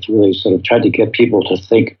Churchill would have really sort of tried to get people to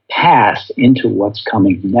think past into what's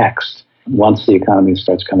coming next once the economy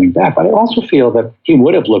starts coming back. But I also feel that he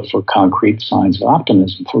would have looked for concrete signs of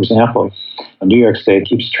optimism. For example, New York State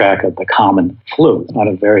keeps track of the common flu on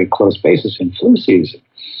a very close basis in flu season.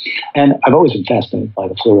 And I've always been fascinated by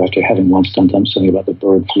the flu after having once done something about the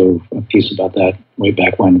bird flu, a piece about that way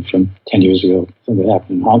back when, from 10 years ago, something that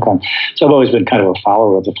happened in Hong Kong. So I've always been kind of a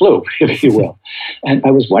follower of the flu, if you will. And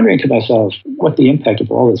I was wondering to myself what the impact of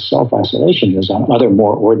all this self-isolation is on other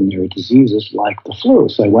more ordinary diseases like the flu.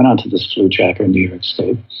 So I went onto this flu tracker in New York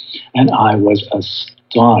State, and I was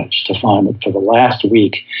astonished to find that for the last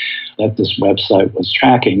week that this website was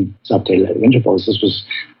tracking, it's updated at intervals, this was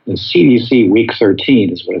the CDC Week 13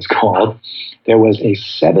 is what it's called. There was a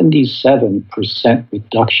 77%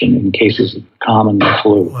 reduction in cases of common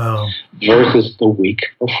flu versus the week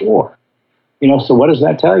before. So what does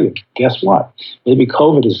that tell you? Guess what? Maybe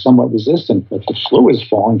COVID is somewhat resistant, but the flu is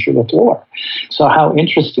falling through the floor. So how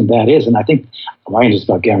interesting that is. And I think I can just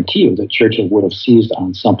about guarantee you that Churchill would have seized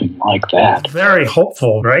on something like that. Very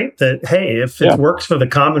hopeful, right? That, hey, if it works for the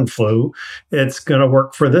common flu, it's going to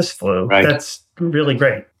work for this flu. Right. That's really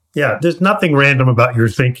great. Yeah, there's nothing random about your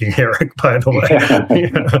thinking, Eric, by the way.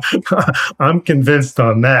 I'm convinced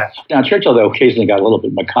on that. Now, Churchill, though, occasionally got a little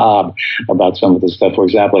bit macabre about some of this stuff. For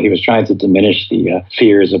example, he was trying to diminish the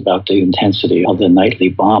fears about the intensity of the nightly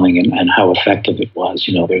bombing and how effective it was.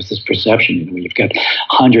 There's this perception, when you've got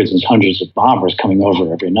hundreds and hundreds of bombers coming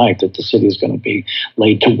over every night, that the city is going to be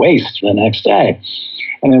laid to waste the next day.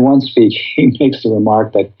 And in one speech, he makes the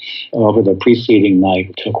remark that over the preceding night,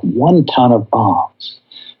 it took 1 ton of bombs,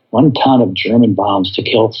 1 ton of German bombs to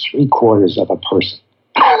kill 3/4 of a person.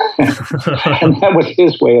 And that was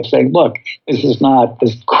his way of saying, look, this is not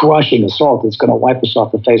this crushing assault that's going to wipe us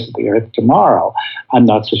off the face of the earth tomorrow. I'm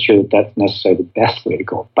not so sure that that's necessarily the best way to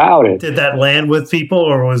go about it. Did that land with people,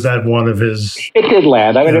 or was that one of his... It did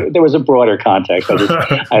land. I mean, there was a broader context.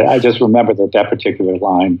 I just remember that particular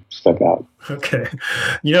line stuck out. Okay.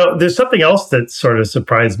 There's something else that sort of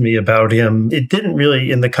surprised me about him. It didn't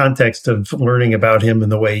really, in the context of learning about him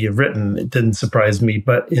and the way you've written, it didn't surprise me.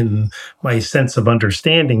 But in my sense of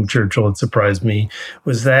understanding Churchill, it surprised me,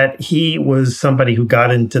 was that he was somebody who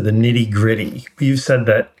got into the nitty-gritty. You said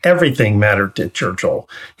that everything mattered to Churchill.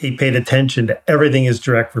 He paid attention to everything his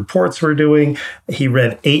direct reports were doing. He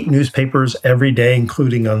read 8 newspapers every day,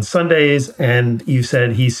 including on Sundays. And you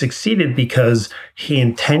said he succeeded because he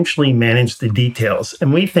intentionally managed the details.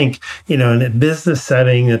 And we think, in a business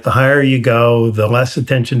setting, that the higher you go, the less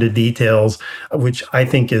attention to details, which I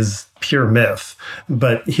think is pure myth.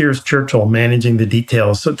 But here's Churchill managing the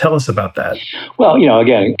details. So tell us about that. Well,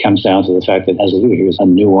 again, it comes down to the fact that as a leader, he was a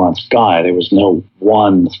nuanced guy. There was no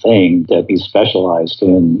one thing that he specialized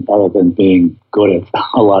in other than being good at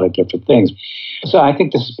a lot of different things. So I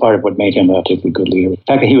think this is part of what made him a particularly good leader. The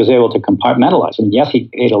fact that he was able to compartmentalize. And yes, he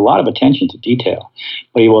paid a lot of attention to detail,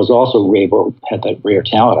 but he was also able, had that rare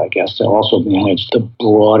talent, I guess, to also manage the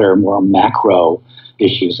broader, more macro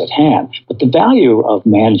issues at hand. But the value of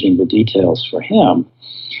managing the details for him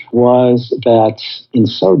was that in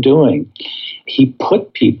so doing, he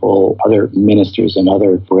put people, other ministers and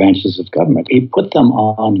other branches of government, he put them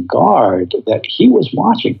on guard that he was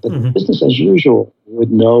watching, that business as usual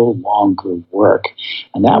would no longer work.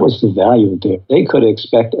 And that was the value of it. They could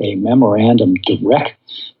expect a memorandum direct,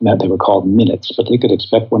 they were called minutes, but they could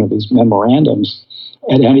expect one of these memorandums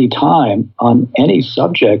at any time on any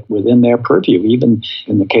subject within their purview, even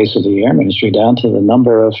in the case of the Air Ministry, down to the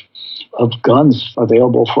number of guns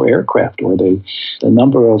available for aircraft or the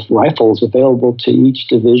number of rifles available to each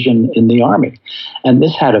division in the Army. And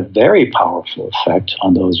this had a very powerful effect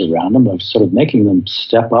on those around them of sort of making them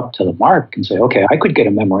step up to the mark and say, okay, I could get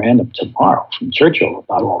a memorandum tomorrow from Churchill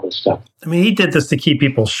about all this stuff. I mean, he did this to keep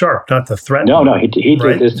people sharp, not to threaten. No, he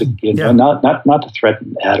did this to not to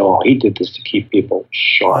threaten at all. He did this to keep people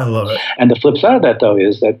sharp. I love it. And the flip side of that, though,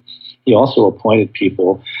 is that he also appointed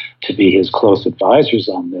people to be his close advisors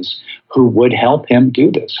on this who would help him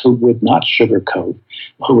do this, who would not sugarcoat,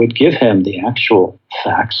 who would give him the actual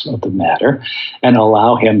facts of the matter and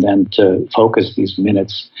allow him then to focus these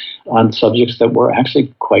minutes on subjects that were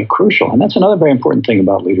actually quite crucial. And that's another very important thing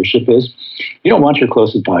about leadership is you don't want your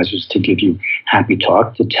close advisors to give you happy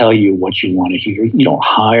talk, to tell you what you want to hear. You don't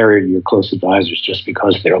hire your close advisors just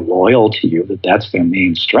because they're loyal to you, that's their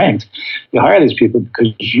main strength. You hire these people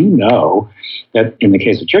because you know that in the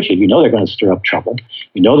case of Churchill, you know they're going to stir up trouble.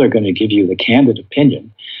 You know they're going to give you the candid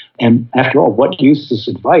opinion. And after all, what use is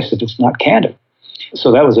advice if it's not candid?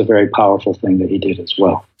 So that was a very powerful thing that he did as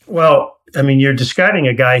well. Well, I mean, you're describing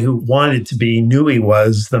a guy who knew he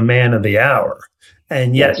was the man of the hour.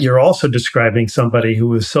 And yet you're also describing somebody who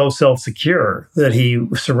was so self-secure that he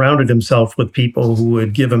surrounded himself with people who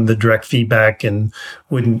would give him the direct feedback and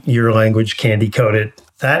wouldn't, your language, candy coat it.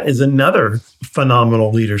 That is another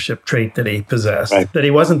phenomenal leadership trait that he possessed, that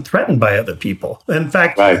he wasn't threatened by other people. In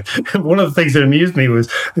fact, one of the things that amused me was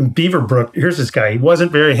in Beaverbrook, here's this guy. He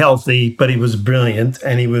wasn't very healthy, but he was brilliant,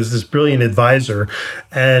 and he was this brilliant advisor.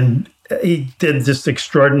 And he did this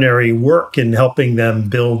extraordinary work in helping them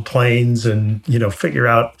build planes and, figure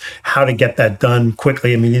out how to get that done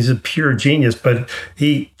quickly. I mean, he's a pure genius, but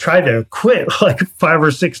he tried to quit like 5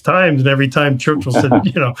 or 6 times. And every time Churchill said,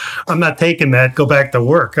 I'm not taking that, go back to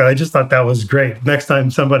work. I just thought that was great. Next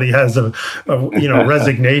time somebody has a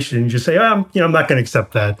resignation, you just say, I'm not going to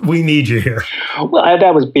accept that. We need you here. Well,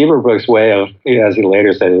 that was Beaverbrook's way of, as he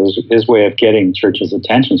later said, it was his way of getting Churchill's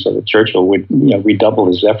attention so that Churchill would, redouble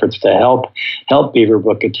his efforts to help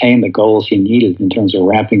Beaverbrook attain the goals he needed in terms of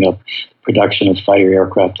ramping up production of fighter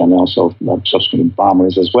aircraft and also subsequent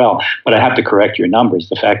bombers as well. But I have to correct your numbers.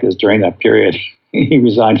 The fact is, during that period, he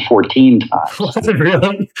resigned 14 times. Was it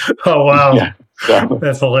really? Oh, wow. Yeah, so.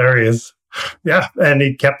 That's hilarious. Yeah, and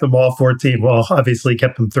he kept them all 14. Well, obviously, he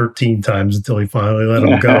kept them 13 times until he finally let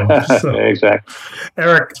them go. So. Exactly.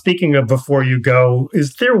 Eric, speaking of before you go,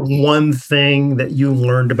 is there one thing that you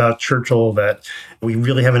learned about Churchill that we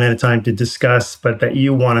really haven't had time to discuss, but that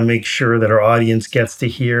you want to make sure that our audience gets to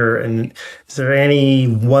hear? And is there any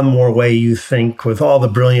one more way you think, with all the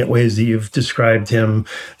brilliant ways that you've described him,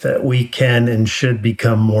 that we can and should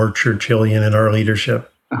become more Churchillian in our leadership?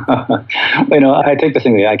 I think the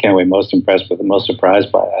thing that I came away most impressed with and most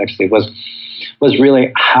surprised by actually was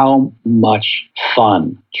really how much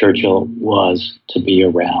fun Churchill was to be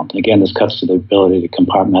around. Again, this cuts to the ability to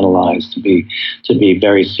compartmentalize, to be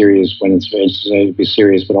very serious when it's necessary to be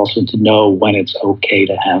serious, but also to know when it's okay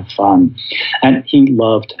to have fun. And he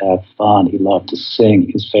loved to have fun. He loved to sing.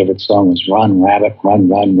 His favorite song was Run, Rabbit, Run,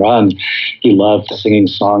 Run, Run. He loved singing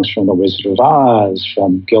songs from The Wizard of Oz,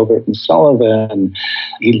 from Gilbert and Sullivan.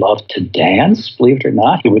 He loved to dance, believe it or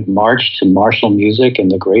not. He would march to martial music in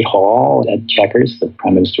the Great Hall at Chequers, the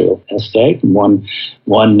Prime Ministerial estate. And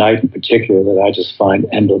one night in particular that I just find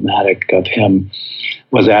emblematic of him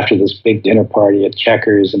was after this big dinner party at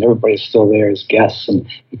Chequers, and everybody's still there as guests, and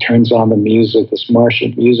he turns on the music, this martial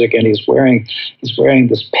music, and he's wearing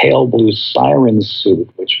this pale blue siren suit,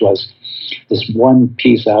 which was this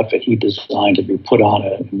one-piece outfit he designed to be put on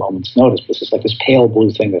at a moment's notice. This is like this pale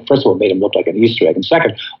blue thing that, first of all, made him look like an Easter egg. And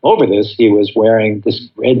second, over this, he was wearing this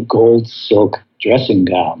red gold silk dressing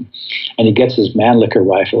gown. And he gets his Mannlicher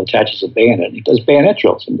rifle, attaches a bayonet, and he does bayonet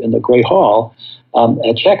drills in the Great Hall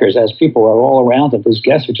at Chequers as people are all around him. His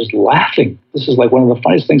guests are just laughing. This is like one of the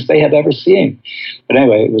funniest things they have ever seen. But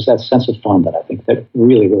anyway, it was that sense of fun that I think that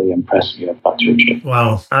really, really impressed me about Churchill.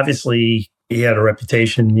 Wow. Obviously, he had a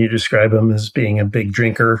reputation. You describe him as being a big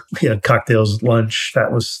drinker. He had cocktails at lunch.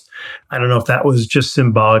 I don't know if that was just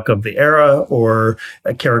symbolic of the era or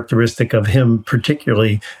a characteristic of him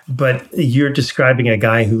particularly, but you're describing a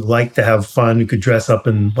guy who liked to have fun, who could dress up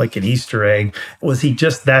in like an Easter egg. Was he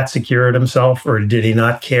just that secure in himself, or did he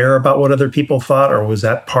not care about what other people thought, or was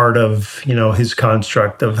that part of, his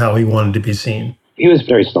construct of how he wanted to be seen? He was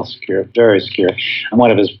very self-secure, very secure. And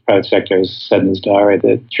one of his private secretaries said in his diary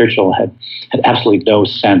that Churchill had absolutely no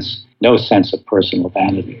sense of personal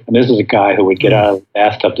vanity. And this is a guy who would get out of the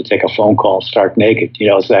bathtub to take a phone call, stark naked,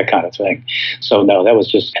 it's that kind of thing. So no, that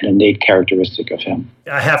was just an innate characteristic of him.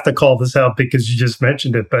 I have to call this out because you just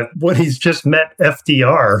mentioned it, but when he's just met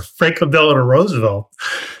FDR, Franklin Delano Roosevelt,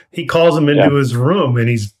 he calls him into his room and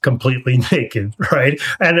he's completely naked, right?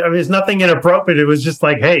 And there's nothing inappropriate. It was just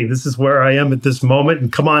like, hey, this is where I am at this moment,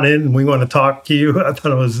 and come on in and we want to talk to you. I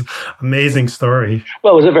thought it was an amazing story.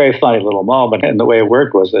 Well, it was a very funny little moment. And the way it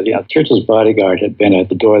worked was that, Churchill's bodyguard had been at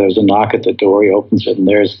the door. There was a knock at the door. He opens it, and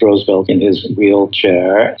there's Roosevelt in his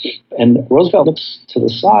wheelchair. And Roosevelt looks to the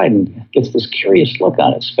side and gets this curious look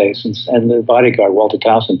on his face. And the bodyguard, Walter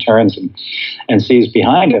Townsend, turns and sees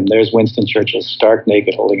behind him, there's Winston Churchill, stark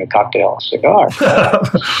naked, holding a cocktail, a cigar.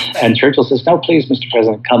 And Churchill says, "No, please, Mr.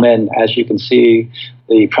 President, come in. As you can see,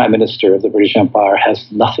 the Prime Minister of the British Empire has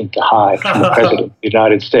nothing to hide from the President of the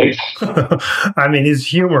United States." I mean, his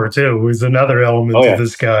humor, too, is another element of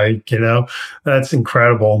this guy, That's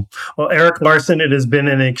incredible. Well, Erik Larson, it has been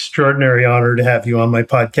an extraordinary honor to have you on my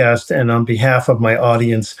podcast. And on behalf of my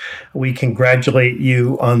audience, we congratulate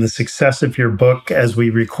you on the success of your book. As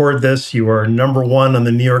we record this, you are #1 on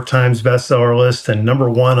the New York Times bestseller list and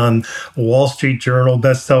 #1 on Wall Street Journal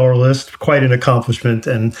bestseller list. Quite an accomplishment,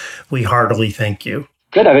 and we heartily thank you.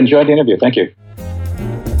 Good. I've enjoyed the interview. Thank you.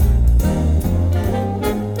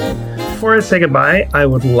 Before I say goodbye, I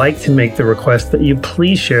would like to make the request that you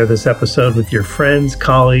please share this episode with your friends,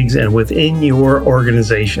 colleagues, and within your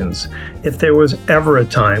organizations. If there was ever a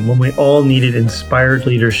time when we all needed inspired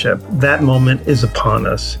leadership, that moment is upon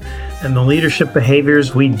us. And the leadership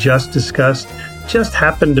behaviors we just discussed just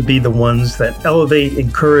happen to be the ones that elevate,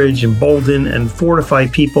 encourage, embolden, and fortify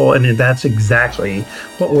people, and that's exactly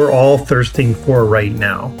what we're all thirsting for right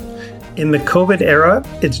now. In the COVID era,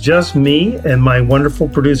 it's just me and my wonderful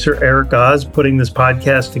producer, Eric Oz, putting this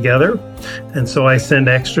podcast together, and so I send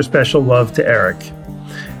extra special love to Eric.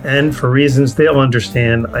 And for reasons they'll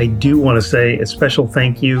understand, I do want to say a special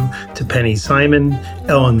thank you to Penny Simon,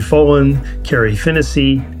 Ellen Folan, Carrie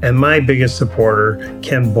Finnessy, and my biggest supporter,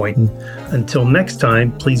 Ken Boynton. Until next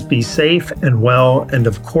time, please be safe and well. And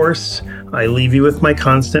of course, I leave you with my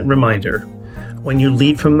constant reminder. When you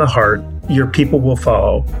lead from the heart, your people will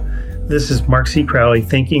follow. This is Mark C. Crowley,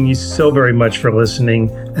 thanking you so very much for listening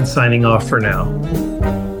and signing off for now.